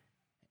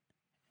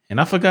 And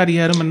I forgot he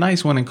had him a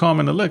nice one in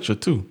Carmen Electra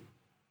too.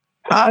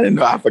 I didn't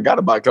know. I forgot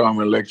about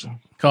Carmen Electra.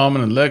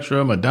 Carmen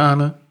Electra,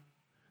 Madonna.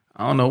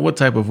 I don't know what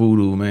type of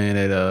voodoo, man,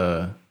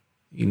 that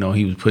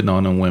he was putting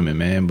on them women,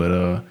 man.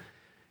 But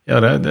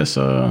that's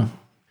I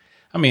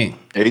mean,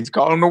 he's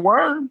calling the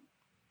worm.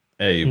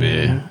 Hey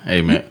man,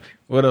 Hey man.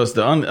 What else?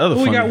 The other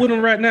who he got with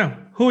him right now?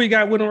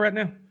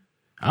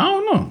 I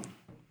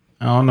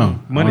don't know.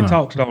 Money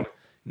talks, don't it?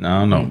 No, I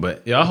don't know,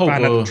 but yeah, I hope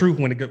find out the truth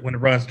when it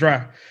runs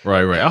dry.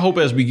 Right. I hope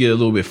as we get a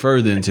little bit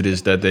further into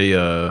this that they,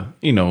 the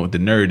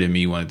nerd in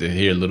me wanted to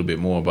hear a little bit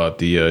more about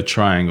the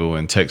triangle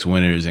and Tex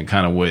Winters and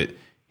kind of what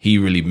he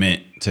really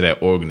meant to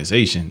that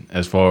organization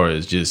as far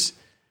as just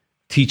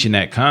teaching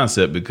that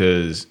concept.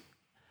 Because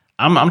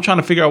I'm trying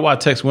to figure out why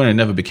Tex Winter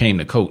never became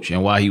the coach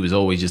and why he was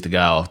always just a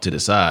guy off to the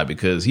side,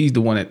 because he's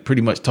the one that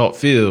pretty much taught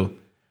Phil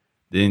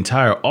the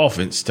entire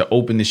offense to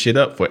open the shit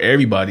up for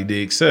everybody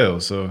to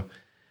excel. So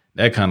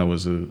that kind of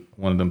was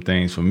one of them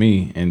things for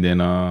me. And then,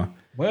 well,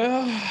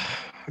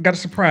 I got a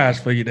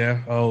surprise for you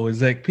there. Oh,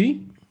 Zach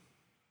P.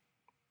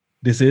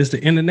 This is the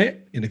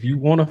internet, and if you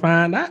want to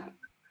find out,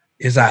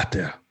 it's out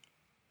there.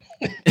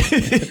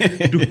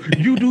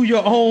 You do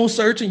your own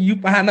search and you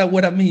find out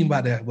what I mean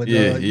by that. But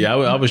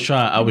I was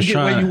trying.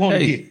 Where you want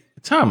to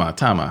get. Time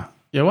out.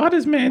 Yeah, why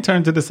this man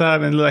turn to the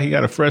side and look like he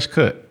got a fresh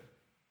cut?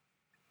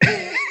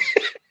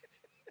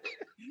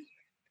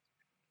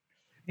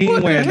 He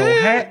ain't wearing no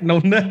hat, no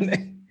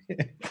nothing.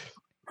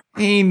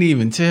 He ain't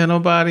even tell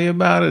nobody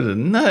about it or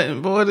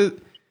nothing, boy.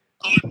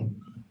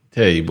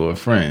 Tell you, boy,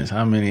 friends,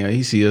 how many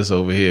he see us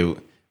over here?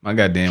 My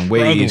goddamn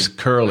waves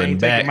curling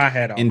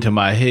back into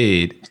my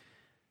head,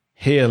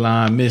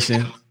 hairline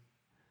missing.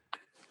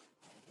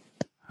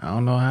 I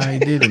don't know how he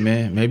did it,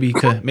 man. Maybe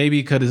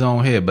he cut his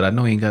own hair, but I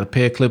know he ain't got a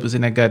pair of clippers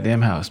in that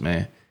goddamn house,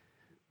 man.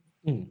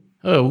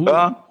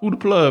 Oh, who the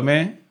plug,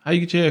 man? How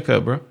you get your hair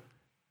cut, bro?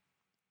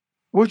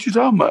 What you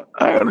talking about?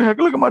 I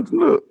gotta look at my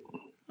look.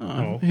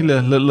 He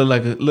look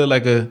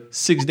like a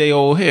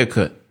 6-day-old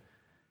haircut.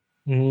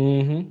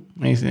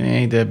 Mm-hmm.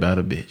 Ain't that about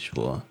a bitch,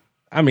 boy?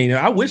 I mean,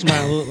 I wish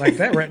mine looked like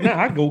that right now.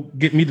 I'd go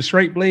get me the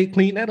straight blade,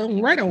 clean that up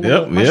right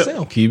on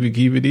myself. Keep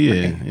it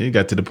in. It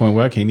got to the point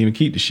where I can't even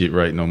keep the shit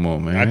right no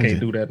more, man. I can't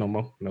do that no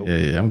more. Nope.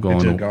 Yeah, I'm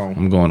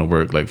going to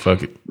work. Like,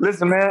 fuck it.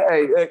 Listen, man.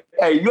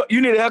 Hey,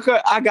 you need a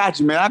haircut? I got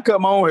you, man. I cut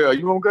my own hair.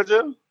 You want to cut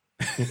yours?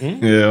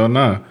 Mm-hmm. Hell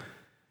no.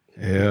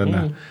 Hell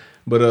no.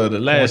 But the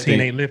last thing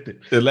ain't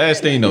lifted. The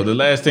last thing on The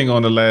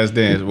Last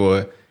Dance,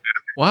 boy.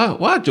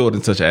 Why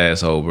Jordan such an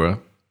asshole, bro?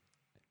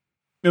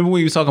 Remember when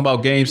you was talking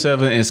about Game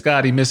 7 and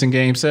Scotty missing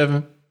Game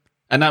 7?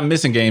 And not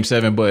missing Game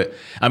 7, but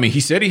I mean, he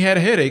said he had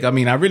a headache. I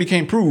mean, I really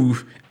can't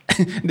prove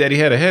that he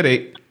had a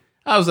headache.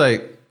 I was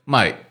like,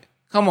 Mike,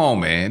 come on,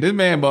 man. This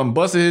man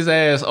busted his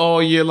ass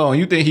all year long.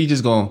 You think he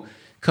just gonna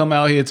come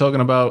out here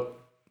talking about,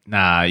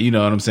 nah, you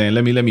know what I'm saying?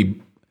 Let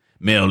me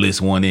mail this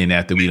one in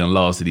after we done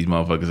lost to these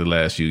motherfuckers the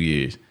last few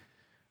years.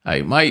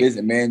 Like Mike,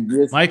 listen, man,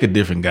 Mike a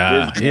different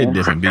guy. He a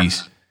different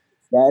beast.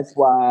 That's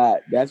why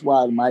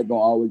Mike gonna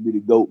always be the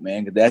GOAT,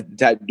 man, because that's the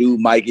type of dude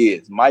Mike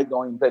is. Mike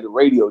don't even play the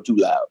radio too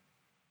loud.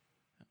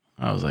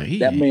 I was like,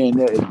 that man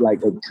there is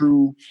like a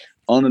true,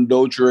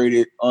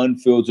 unadulterated,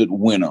 unfiltered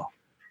winner.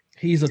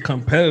 He's a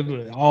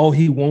competitor. All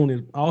he want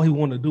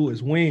to do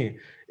is win.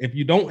 If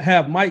you don't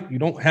have Mike, you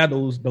don't have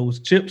those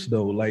chips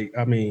though. Like,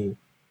 I mean,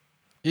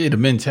 Yeah, the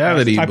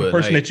mentality. That's the type but of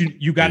person like,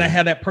 that you gotta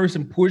have that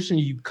person pushing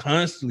you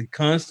constantly.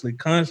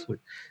 The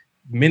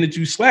minute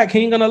you slack, he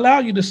ain't gonna allow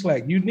you to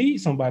slack. You need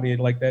somebody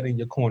like that in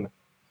your corner.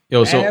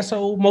 Yo, so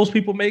asshole, most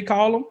people may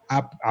call him.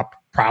 I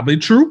probably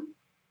true.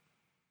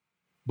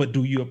 But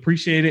do you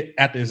appreciate it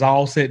after it's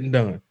all said and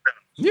done?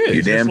 yeah,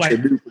 You damn sure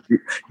do,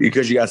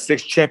 because you got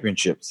 6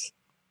 championships.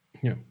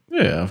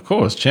 yeah, of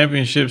course.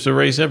 Championships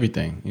erase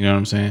everything. You know what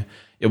I'm saying?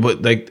 Yeah,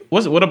 but like,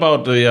 what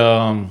about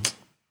the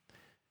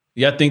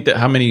I think that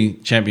how many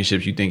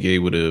championships you think they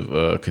would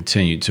have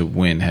continued to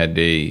win had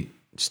they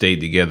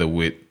stayed together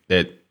with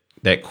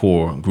that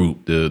core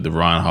group, the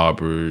Ron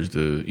Harpers,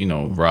 the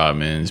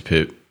Rodmans,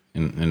 Pip,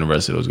 and the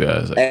rest of those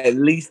guys? Like, At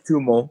least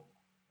 2 more.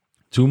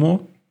 2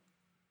 more?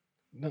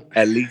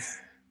 At least.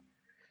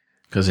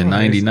 Because in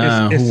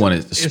 '99, who won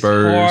it? The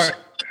Spurs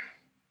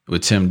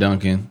with Tim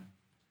Duncan,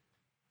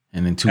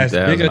 and in 2000,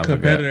 as big a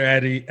competitor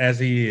as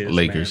he is,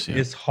 Lakers. Man,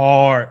 yeah. it's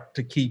hard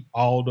to keep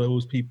all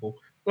those people.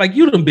 Like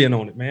you done been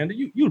on it, man.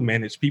 You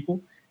manage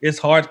people. It's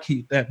hard to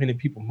keep that many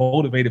people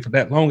motivated for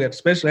that long,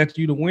 especially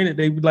after you done win it.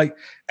 They be like,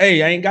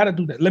 "Hey, I ain't got to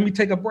do that. Let me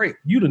take a break."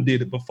 You done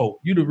did it before.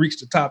 You done reached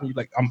the top, and you're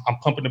like, "I'm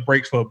pumping the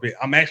brakes for a bit.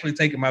 I'm actually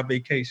taking my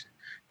vacation."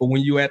 But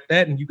when you at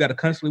that and you got to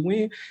constantly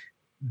win,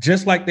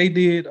 just like they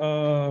did,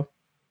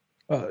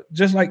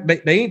 just like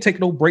they ain't take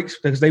no breaks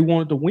because they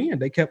wanted to win.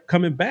 They kept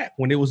coming back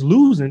when they was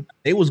losing.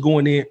 They was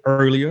going in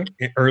earlier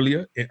and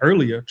earlier and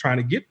earlier trying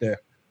to get there.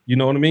 You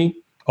know what I mean?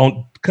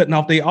 On cutting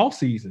off their off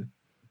season.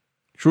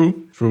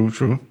 True.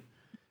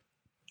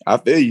 I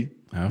feel you.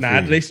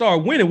 Now they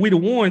start winning. We'd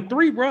have won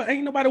 3, bro.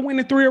 Ain't nobody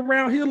winning 3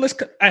 around here.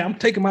 I'm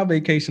taking my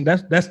vacation.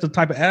 That's the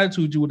type of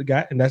attitude you would have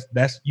got, and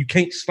that's you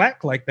can't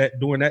slack like that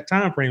during that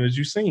time frame, as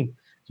you seen.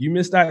 You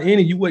missed out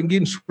any. You wasn't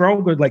getting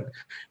stronger. Like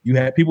you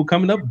had people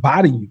coming up,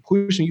 bodying you,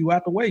 pushing you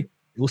out the way. It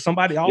was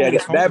somebody always.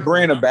 Yeah, that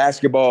brand of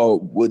basketball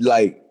would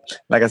like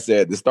I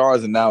said, the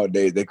stars of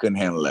nowadays they couldn't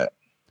handle that.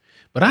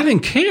 But I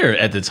didn't care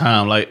at the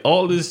time. Like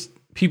all this,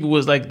 people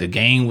was like, the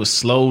game was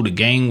slow, the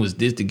game was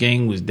this, the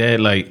game was that.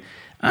 Like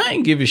I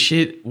ain't give a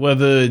shit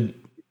whether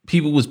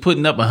people was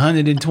putting up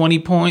 120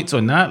 points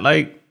or not.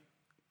 Like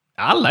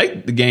I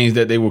liked the games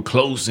that they were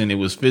close and it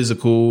was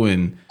physical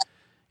and.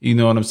 You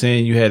know what I'm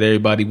saying? You had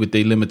everybody with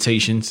their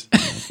limitations.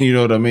 You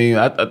know what I mean?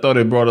 I thought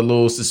it brought a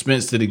little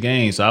suspense to the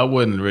game. So I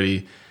wasn't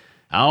really.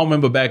 I don't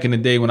remember back in the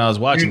day when I was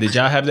watching. Did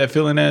y'all have that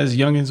feeling as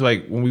youngins?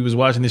 Like when we was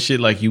watching this shit,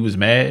 like you was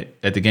mad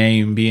at the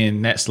game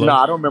being that slow? No,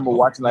 I don't remember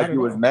watching like you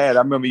was mad. I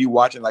remember you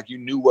watching like you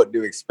knew what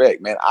to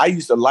expect, man. I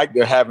used to like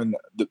having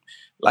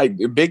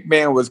the big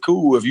man was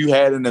cool if you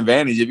had an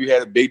advantage, if you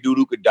had a big dude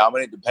who could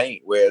dominate the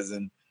paint. Whereas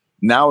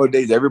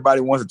nowadays,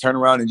 everybody wants to turn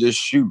around and just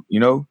shoot,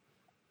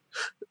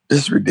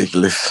 It's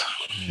ridiculous.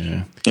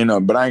 Yeah.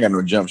 But I ain't got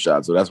no jump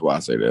shot, so that's why I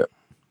say that.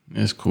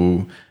 It's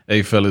cool.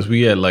 Hey, fellas,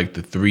 we at like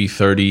the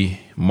 3:30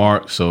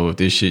 mark, so if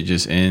this shit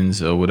just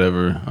ends or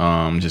whatever,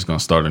 I'm just going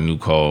to start a new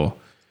call,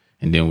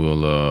 and then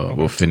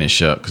we'll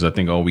finish up, because I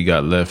think all we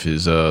got left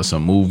is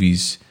some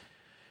movies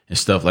and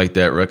stuff like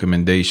that,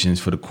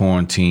 recommendations for the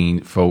quarantine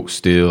folks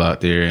still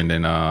out there, and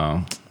then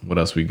what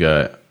else we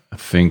got? I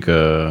think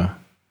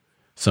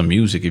some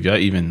music, if y'all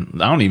even,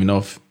 I don't even know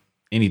if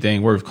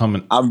anything worth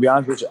coming. I'll be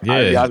honest with you.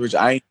 Yeah.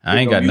 I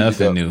ain't got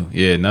nothing new.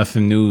 Yeah,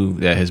 nothing new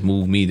that has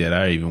moved me that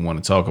I even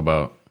want to talk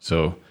about.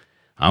 So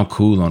I'm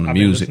cool on the I've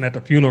been music. listening at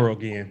the funeral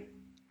again.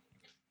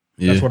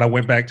 Yeah. That's what I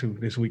went back to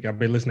this week. I've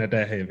been listening at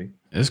that heavy.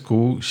 It's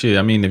cool. Shit,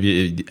 I mean,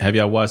 have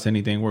y'all watched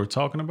anything worth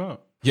talking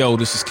about? Yo,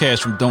 this is Cash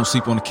from Don't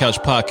Sleep on the Couch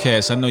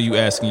podcast. I know you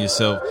asking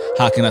yourself,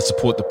 how can I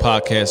support the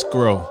podcast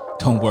grow?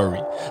 Don't worry,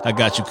 I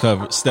got you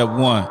covered. Step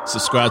 1,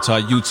 subscribe to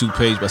our YouTube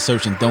page by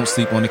searching Don't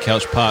Sleep on the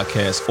Couch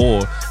podcast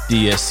or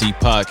DSC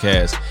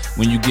podcast.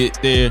 When you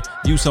get there,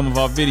 view some of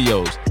our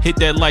videos, hit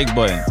that like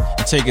button,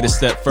 and take it a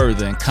step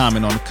further and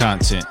comment on the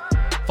content.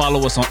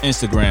 Follow us on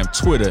Instagram,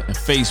 Twitter, and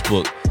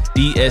Facebook,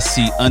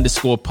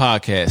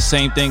 DSC_podcast.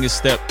 Same thing as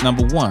step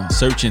number 1,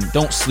 searching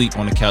Don't Sleep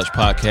on the Couch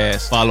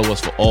podcast. Follow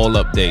us for all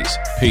updates.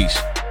 Peace.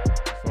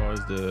 As far as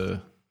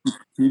the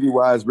TV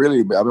wise,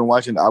 really, I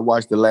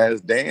watched The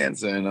Last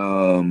Dance, and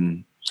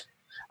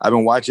I've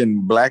been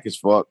watching Black as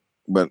Fuck,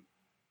 but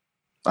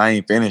I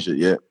ain't finished it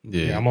yet.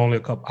 Yeah, I'm only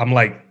I'm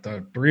like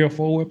 3 or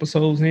 4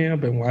 episodes in.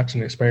 I've been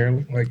watching it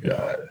sparingly. Like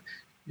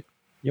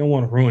you don't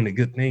want to ruin the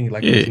good thing.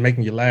 Like it's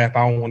making you laugh.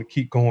 I don't want to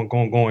keep going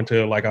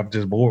until like I'm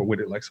just bored with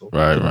it. Like so,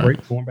 right.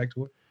 Break, going back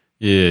to it.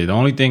 Yeah, the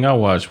only thing I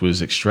watched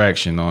was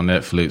Extraction on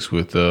Netflix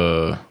with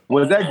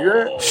Was that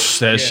good?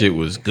 That shit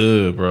was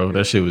good, bro.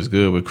 That shit was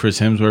good with Chris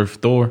Hemsworth,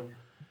 Thor.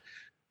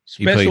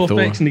 Special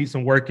effects need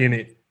some work in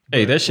it.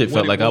 Hey, that shit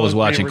felt like I was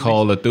watching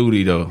Call of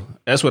Duty though.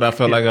 That's what I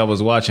felt like I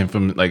was watching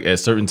from like at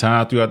certain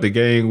time throughout the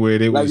game where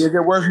they was. Like, is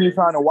it worth me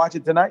trying to watch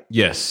it tonight?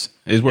 Yes,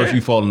 it's worth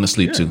you falling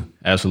asleep too.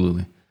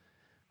 Absolutely.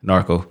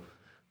 Narco.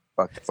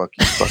 Fuck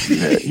you.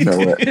 You know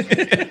what?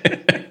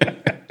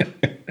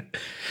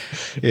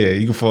 Yeah,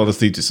 you can fall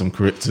asleep to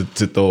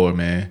to Thor,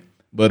 man.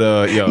 But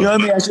yo, let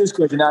me ask you this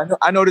question. Now,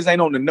 I know this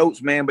ain't on the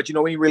notes, man, but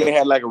we ain't really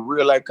had like a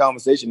real life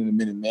conversation in a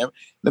minute, man.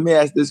 Let me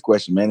ask this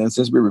question, man. And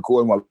since we're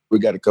recording, we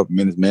got a couple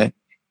minutes, man.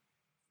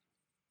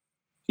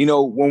 you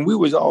know, when we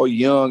was all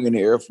young in the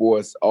Air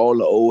Force, all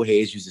the old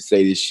heads used to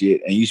say this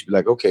shit, and you used to be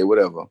like, okay,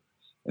 whatever. And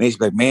they used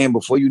to be like, man,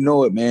 before you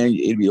know it, man,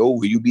 it'll be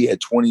over. You'll be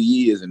at 20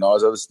 years and all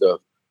this other stuff.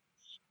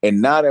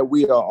 And now that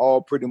we are all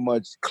pretty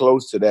much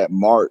close to that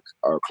mark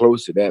or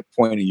close to that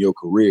point in your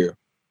career,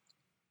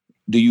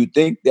 do you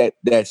think that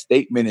that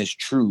statement is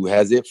true?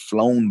 Has it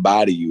flown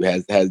by to you?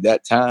 Has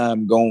that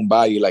time gone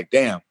by you like,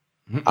 damn,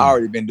 I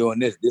already been doing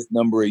this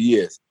number of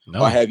years?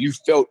 No. Or have you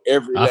felt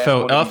every last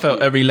one? I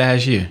felt every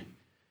last year.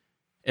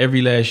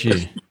 Every last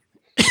year.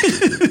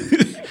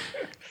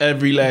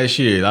 Every last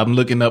year. I'm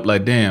looking up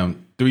like,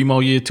 damn, 3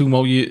 more years, 2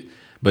 more years.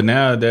 But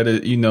now that,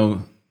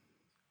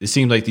 it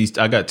seems like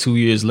I got 2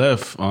 years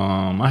left.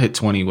 I hit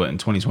 20 in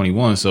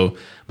 2021. So,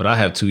 but I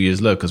have 2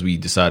 years left because we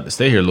decided to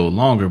stay here a little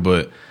longer.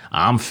 But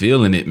I'm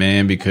feeling it,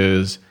 man,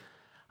 because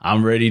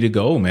I'm ready to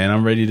go, man.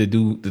 I'm ready to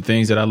do the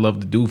things that I love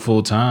to do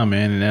full time,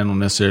 man. And that don't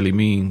necessarily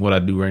mean what I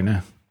do right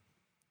now.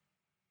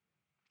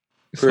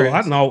 So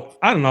I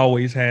didn't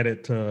always had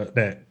it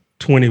that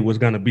 20 was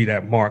going to be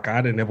that mark.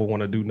 I didn't ever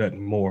want to do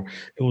nothing more.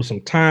 It was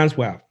some times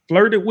where I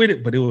flirted with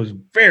it, but it was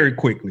very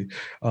quickly.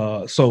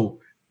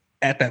 So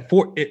at that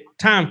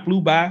time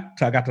flew by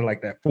till I got to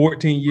like that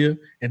 14 year.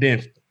 And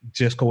then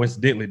just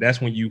coincidentally,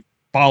 that's when you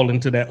fall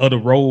into that other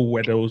role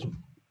where those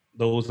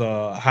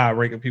high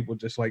ranking people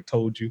just like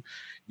told you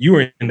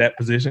were in that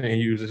position, and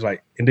you was just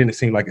like, and then it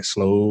seemed like it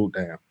slowed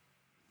down.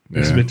 Yeah.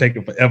 It's been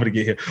taking forever to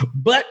get here.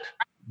 But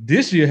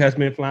this year has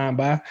been flying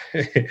by.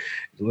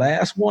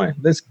 Last one.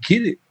 Let's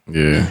get it.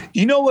 Yeah.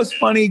 You know what's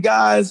funny,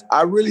 guys?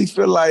 I really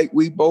feel like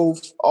we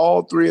both,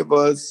 all three of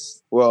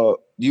us, well,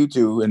 you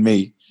two and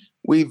me,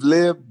 we've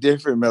lived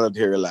different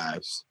military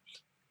lives.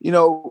 You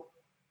know,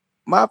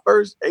 my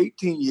first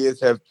 18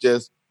 years have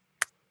just,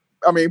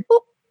 boop,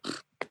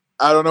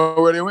 I don't know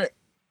where they went.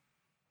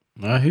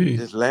 I hear you.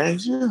 This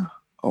last year,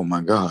 oh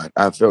my God,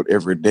 I felt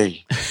every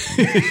day.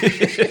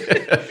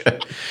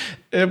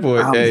 That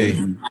boy, hey.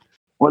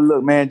 Well,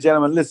 look, man,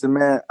 gentlemen, listen,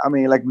 man.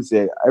 Like we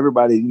said,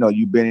 everybody,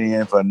 you've been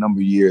in for a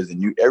number of years,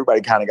 and everybody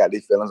kind of got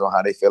their feelings on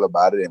how they feel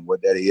about it and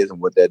what that is and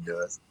what that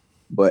does.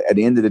 But at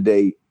the end of the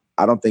day,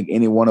 I don't think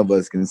any one of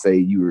us can say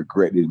you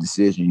regret the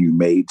decision you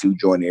made to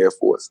join the Air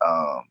Force.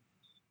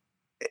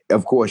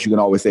 Of course, you can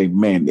always say,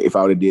 man, if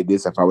I would have did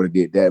this, if I would have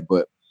did that,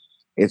 but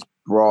it's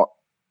brought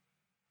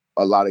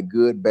a lot of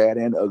good, bad,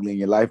 and ugly in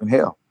your life. And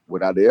hell,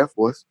 without the Air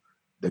Force,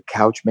 the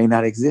couch may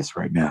not exist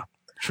right now.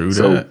 True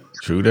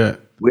that.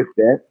 With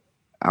that,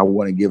 I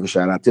want to give a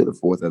shout out to the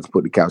force that's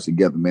put the couch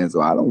together, man.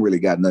 So I don't really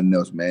got nothing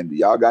else, man. Do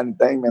y'all got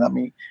anything,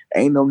 man?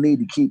 Ain't no need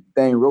to keep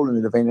the thing rolling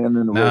if ain't nothing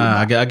in the road.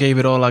 I gave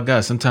it all I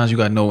got. Sometimes you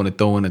got to know when to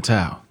throw in the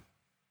towel.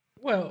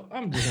 Well,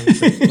 I'm just gonna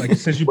say, like,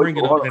 since you bring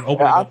it up and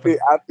open it up.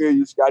 I feel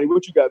you, Scotty.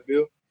 What you got,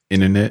 Bill?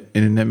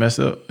 Internet messed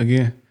up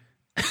again.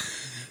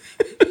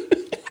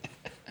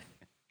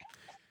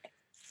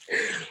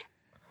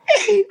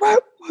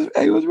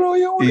 Hey, what's wrong?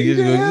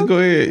 Just go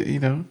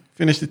ahead.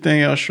 Finish the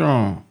thing out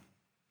strong.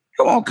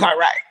 Come on,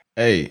 Cartwright.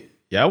 Hey,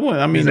 yeah,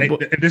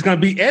 if there's gonna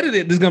be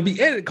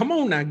edited. Come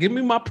on now, give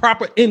me my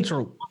proper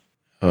intro.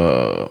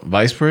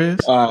 Vice Pres.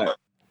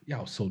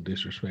 Y'all so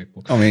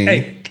disrespectful.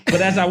 Hey,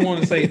 but as I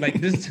want to say,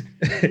 like this,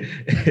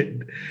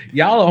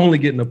 y'all are only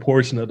getting a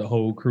portion of the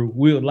whole crew.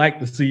 We would like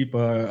to see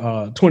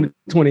for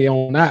 2020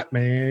 on that,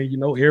 man.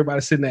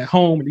 Everybody sitting at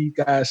home and these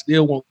guys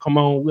still won't come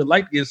on. We'd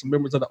like to get some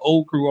members of the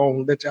old crew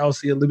on, let y'all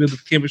see a little bit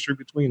of chemistry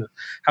between us,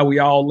 how we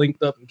all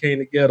linked up and came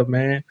together,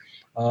 man.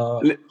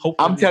 Hopefully,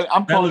 I'm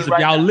telling you,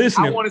 y'all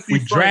listening, we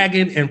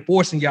dragging and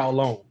forcing y'all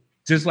on.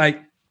 Just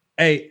like,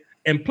 hey.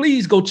 And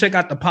please go check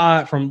out the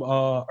pod from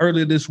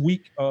earlier this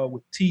week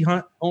with T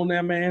Hunt on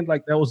there, man.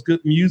 Like, that was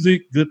good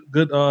music,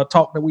 good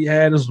talk that we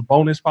had. This was a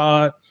bonus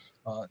pod.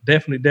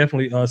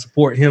 Definitely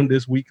support him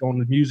this week on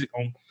the music.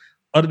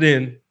 Other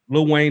than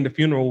Lil Wayne, The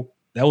Funeral,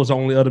 that was the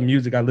only other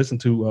music I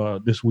listened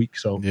to this week.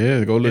 So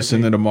yeah, go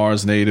listen to the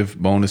Mars Native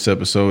bonus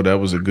episode. That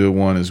was a good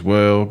one as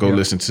well. Go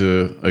listen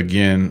to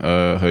again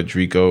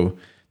Hudrico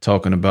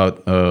talking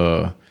about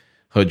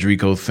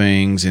Hudrico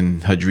things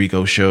and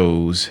Hudrico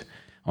shows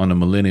on the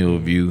Millennial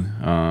View,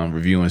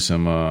 reviewing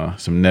some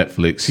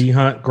Netflix. T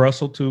Hunt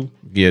Grussel too.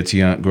 Yeah, T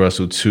Hunt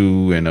Grussel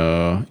too, and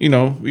we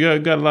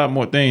got a lot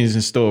more things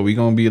in store. We're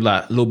gonna be a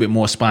little bit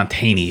more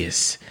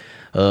spontaneous.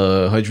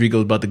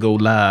 Hudrico's about to go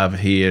live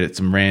here at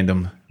some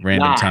random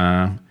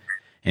time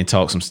and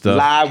talk some stuff.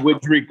 Live with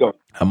Drico.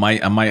 I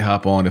might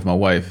hop on if my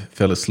wife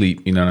fell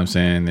asleep. You know what I'm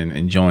saying,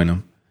 and join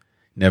him.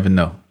 Never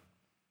know.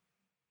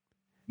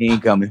 He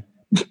ain't coming.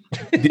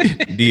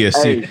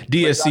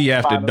 DSC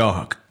after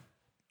dark.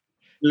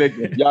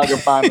 Listen, y'all can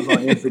find us on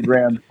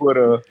Instagram,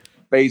 Twitter,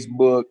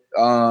 Facebook,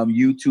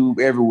 YouTube,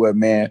 everywhere,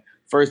 man.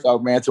 First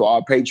off, man, to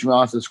our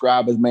Patreon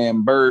subscribers,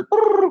 man, Bird,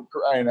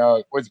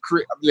 what's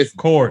Chris? Listen,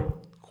 Corey.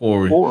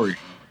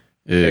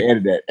 Yeah,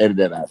 edit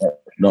that out.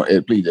 No,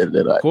 please edit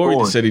that out. Corey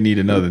just said he need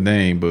another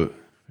name, but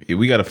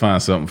we got to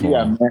find something for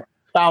him. Man.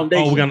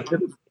 Foundation.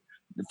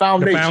 The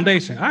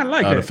foundation. I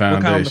like that. The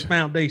foundation. We'll call it the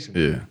foundation.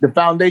 Yeah. The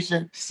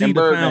foundation. See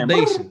the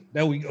foundation.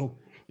 There we go.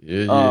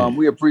 Yeah.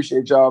 We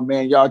appreciate y'all,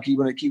 man. Y'all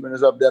keeping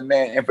us up there,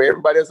 man. And for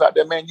everybody else out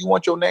there, man, you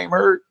want your name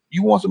heard?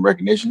 You want some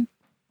recognition?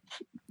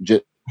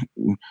 Just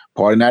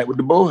party night with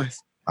the boys.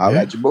 I'll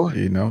let your boy.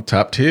 You know,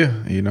 top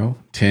tier, you know,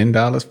 $10,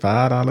 $5,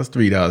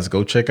 $3.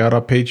 Go check out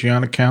our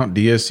Patreon account,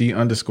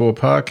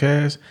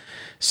 DSC_podcast.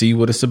 See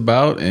what it's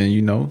about, and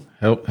you know,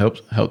 help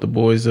the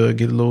boys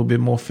get a little bit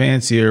more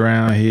fancy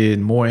around here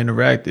and more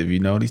interactive. You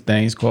know, these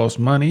things cost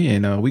money,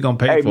 and we gonna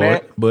pay for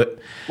it. But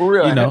for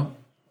real, you know,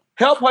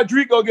 help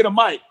Rodrigo get a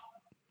mic.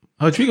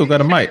 Rodrigo got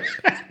a mic.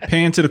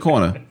 Pan to the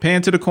corner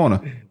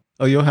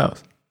of your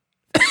house.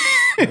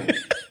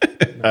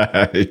 All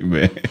right,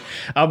 man.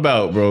 I'm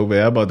out, bro,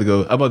 man. I'm about to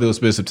go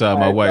spend some time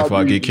with my wife before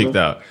I get kicked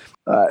out.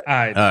 All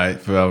right.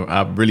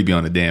 I'll really be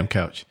on the damn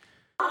couch.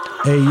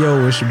 Hey,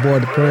 yo, it's your boy,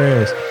 The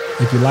Prez.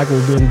 If you like what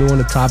we've been doing,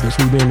 the topics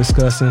we've been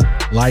discussing,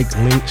 like,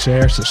 link,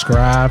 share,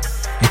 subscribe,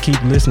 and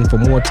keep listening for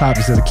more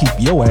topics that'll keep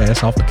your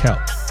ass off the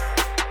couch.